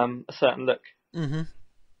a certain look. Mm-hmm.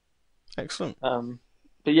 Excellent.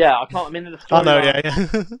 But yeah, I can't. I mean, the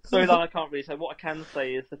storyline I can't really say. What I can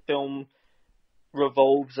say is the film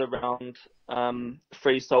revolves around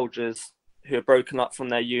 3 soldiers who are broken up from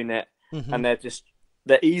their unit, and they're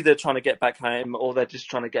either trying to get back home or they're just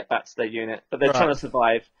trying to get back to their unit, but they're trying to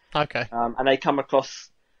survive. Okay. And they come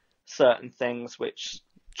across certain things which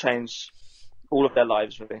change all of their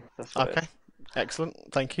lives, really. That's what it is. Excellent,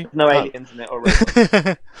 thank you. No aliens in it already.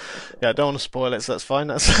 Yeah, I don't want to spoil it, so that's fine.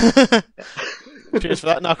 Cheers for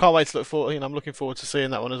that. No, I can't wait to look forward. I'm looking forward to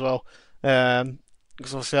seeing that one as well.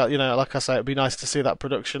 Because obviously, like I say, it'd be nice to see that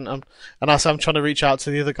production. And I'm trying to reach out to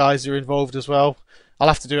the other guys who are involved as well. I'll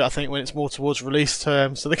have to do it, I think, when it's more towards release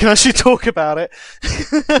term, so they can actually talk about it.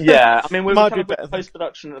 Yeah, I mean, we're kind of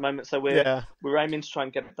post-production at the moment, so we're aiming to try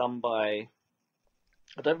and get it done by.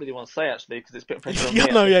 I don't really want to say, actually, because it's a bit pressure on me.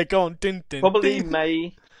 Go on. Probably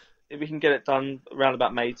May. If we can get it done around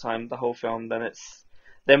about May time, the whole film, then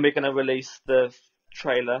we're going to release the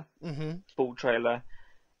trailer, full trailer,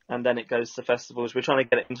 and then it goes to festivals. We're trying to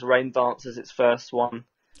get it into Rain Dance as its first one.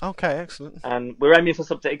 Okay, excellent. And we're aiming for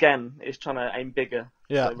something, again, it's trying to aim bigger.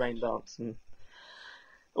 Yeah. So Rain Dance and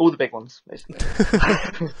all the big ones, basically.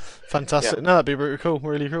 Fantastic. Yeah. No, that'd be really cool.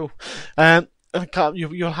 Really cool.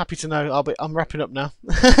 You're happy to know. I'm wrapping up now.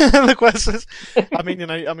 The questions. I mean,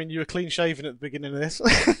 you were clean shaven at the beginning of this.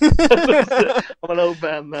 I'm an old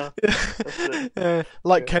man now.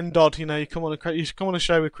 Like Ken Dodd, you come on a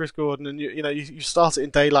show with Chris Gordon, and you start it in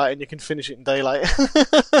daylight and you can finish it in daylight.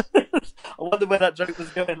 I wonder where that joke was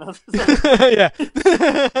going. Yeah.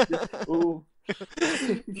 Ooh.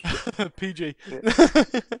 PG.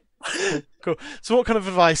 Cool. So, what kind of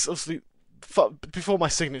advice, obviously? Before my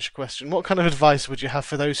signature question, what kind of advice would you have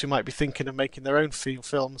for those who might be thinking of making their own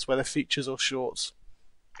films, whether features or shorts?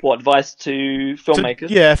 What advice to filmmakers?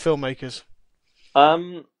 Filmmakers.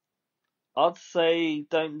 I'd say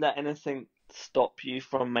don't let anything stop you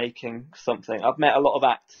from making something. I've met a lot of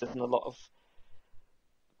actors and a lot of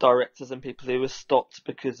directors and people who were stopped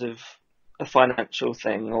because of a financial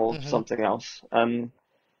thing or something else.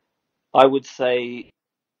 I would say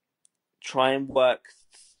try and work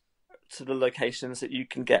to the locations that you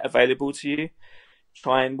can get available to you.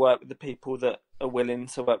 Try and work with the people that are willing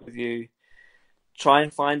to work with you. Try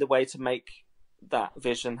and find a way to make that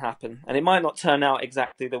vision happen. And it might not turn out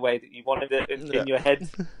exactly the way that you wanted it in your head,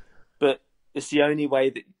 but it's the only way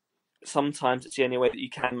that sometimes it's the only way that you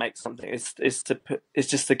can make something is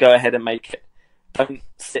just to go ahead and make it. Don't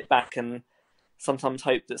sit back and sometimes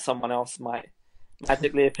hope that someone else might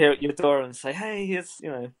magically appear at your door and say, "Hey, here's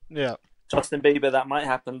Justin Bieber." That might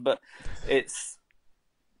happen, but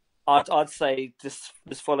I'd say just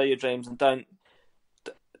follow your dreams and don't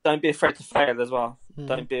be afraid to fail as well.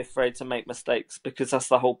 Don't be afraid to make mistakes, because that's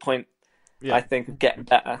the whole point. I think of getting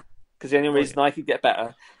better. Because the only reason I could get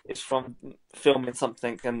better is from filming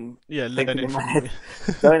something and thinking in my head,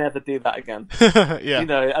 don't ever do that again.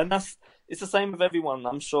 And it's the same with everyone.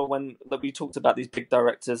 I'm sure when we talked about these big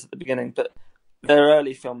directors at the beginning, but their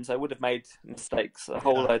early films, they would have made mistakes, a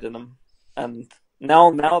whole load of them, and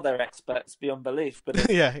now they're experts beyond belief. But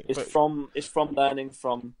it's from learning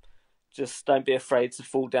from. Just don't be afraid to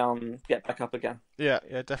fall down and get back up again. Yeah,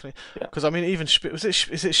 definitely. Because I mean, even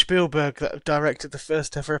is it Spielberg that directed the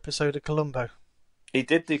first ever episode of Columbo? He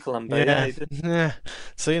did do Columbo. Yeah, he did. Yeah.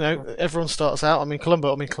 So everyone starts out. I mean,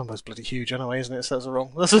 Columbo's bloody huge anyway, isn't it? So that's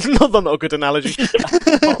wrong. That's not a good analogy.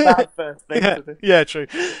 Not bad first thing. Yeah, true.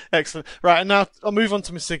 Excellent. Right, and now I'll move on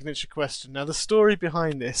to my signature question. Now, the story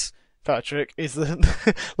behind this, Patrick, is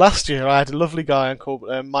that last year I had a lovely guy called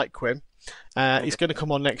Mike Quinn. He's going to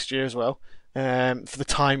come on next year as well, for the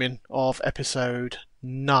timing of episode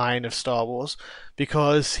 9 of Star Wars,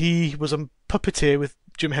 because he was a puppeteer with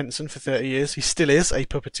Jim Henson for 30 years. He still is a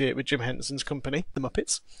puppeteer with Jim Henson's company, the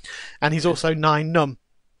Muppets, and he's also Nine Num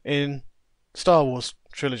in Star Wars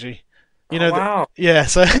trilogy. Wow.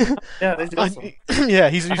 So that's awesome.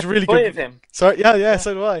 He's really good. Of him. Sorry, yeah,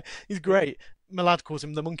 so do I. He's great. My lad calls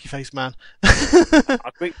him the monkey face man.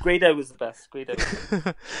 Greedo was the best.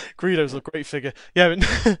 Greedo's a great figure. Yeah,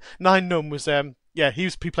 but Nine Num was he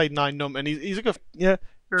played Nine Num, and he's a good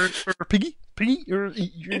Piggy, you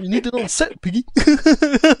need it on set, Piggy.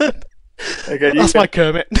 Okay, that's my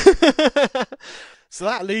Kermit. So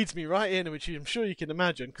that leads me right in, which I'm sure you can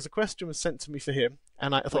imagine, because a question was sent to me for him,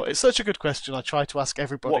 and I thought it's such a good question. I try to ask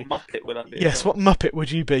everybody. What Muppet would I be? Yes, what Muppet would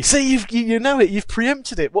you be? See, you know it. You've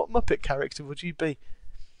preempted it. What Muppet character would you be?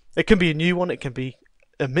 It can be a new one. It can be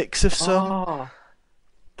a mix of some.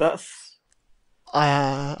 That's.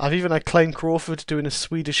 I've even had Clayne Crawford doing a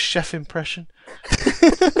Swedish chef impression.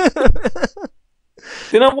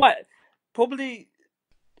 You know what? Probably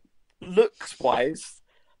looks-wise.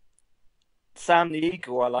 Sam the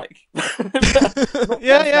Eagle, I like.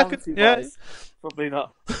 Probably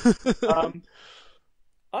not. I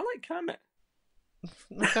like Kermit.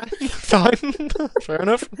 Okay, fine, fair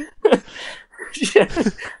enough.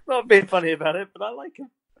 Not being funny about it, but I like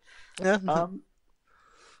him. Yeah.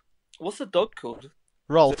 What's the dog called?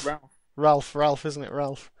 Ralph. Ralph, isn't it?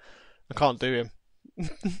 Ralph. I can't do him.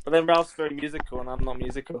 But then Ralph's very musical, and I'm not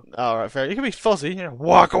musical. All right, fair. You can be Fozzie.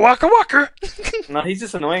 Waka waka waka. No, he's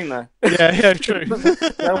just annoying though. Yeah, true.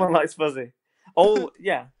 No one likes Fuzzy. Oh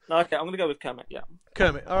yeah. No, okay, I'm gonna go with Kermit. Yeah.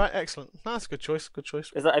 Kermit. All right, excellent. No, that's a good choice.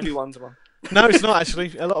 Is that everyone's one? No, it's not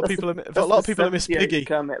actually. A lot of people are Miss Piggy.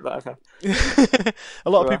 Kermit, okay. A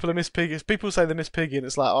lot of people are Miss Piggy. People say they Miss Piggy, and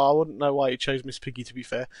it's like, I wouldn't know why you chose Miss Piggy. To be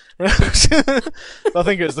fair, I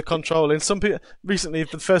think it was the control. And some people recently,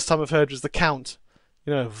 the first time I've heard was the Count.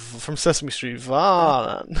 From Sesame Street.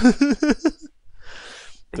 Varn.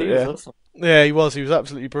 He was awesome. Yeah, he was. He was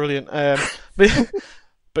absolutely brilliant.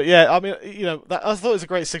 But yeah, I mean, I thought it was a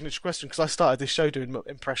great signature question, because I started this show doing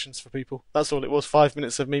impressions for people. That's all it was. 5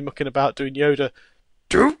 minutes of me mucking about doing Yoda.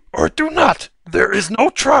 Do or do not. There is no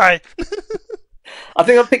try. I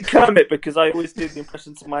think I picked Kermit because I always do the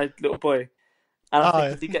impressions of my little boy. And I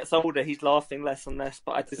think as he gets older, he's laughing less and less,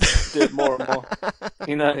 but I just do it more and more.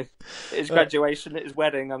 At his graduation, at his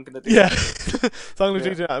wedding, I'm going to do that. So I'm going to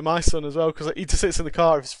do that with my son as well, because he just sits in the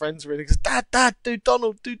car with his friends and he goes, Dad, do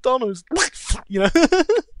Donald. And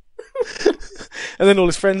then all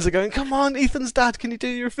his friends are going, come on, Ethan's dad, can you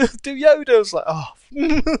do Yoda? I was like,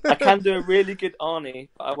 I can do a really good Arnie,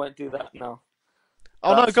 but I won't do that now.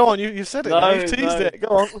 Oh, no, go on, you said it. No, you've teased it. Go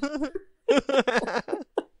on.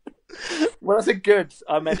 Well, that's a good.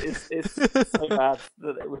 I meant it's so bad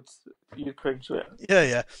that you'd cringe to it.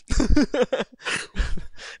 Yeah.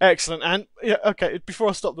 Excellent. And okay. Before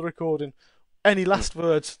I stop the recording, any last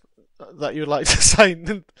words that you'd like to say?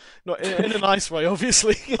 Not in a nice way,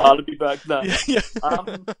 obviously. I'll be back now. Yeah.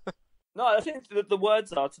 No, I think the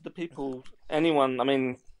words are to the people, anyone. I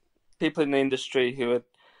mean, people in the industry who are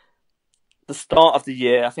the start of the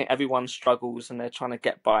year. I think everyone struggles and they're trying to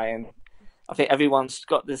get by, and I think everyone's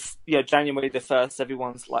got this. January the 1st,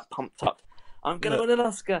 everyone's like pumped up. I'm gonna win an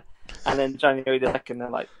Oscar, and then January the 2nd, they're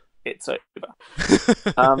like, it's over.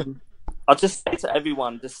 I'll just say to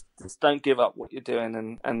everyone, just don't give up what you're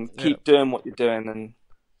doing, and keep doing what you're doing,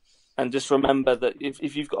 and just remember that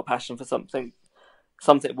if you've got a passion for something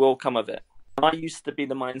will come of it. And I used to be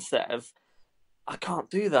the mindset of, I can't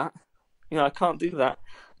do that. I can't do that.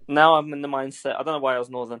 Now I'm in the mindset, I don't know why I was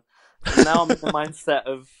northern. Now I'm in the mindset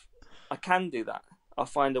of, I can do that. I'll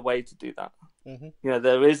find a way to do that. Mm-hmm.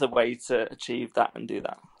 There is a way to achieve that and do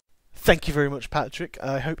that. Thank you very much, Patrick.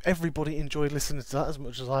 I hope everybody enjoyed listening to that as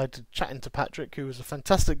much as I did chatting to Patrick, who was a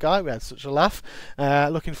fantastic guy. We had such a laugh.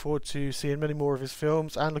 Looking forward to seeing many more of his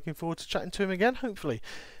films and looking forward to chatting to him again, hopefully.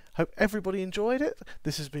 Hope everybody enjoyed it.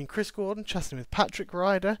 This has been Chris Gordon chatting with Patrick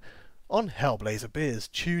Ryder on Hellblazer Beers.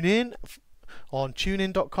 Tune in on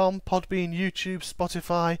tunein.com, Podbean, YouTube,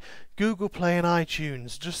 Spotify, Google Play and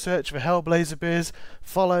iTunes. Just search for Hellblazer Beers.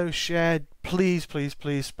 Follow, share. Please, please,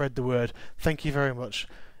 please spread the word. Thank you very much.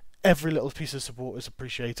 Every little piece of support is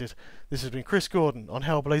appreciated. This has been Chris Gordon on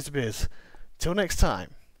Hellblazer Beers. Till next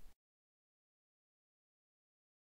time.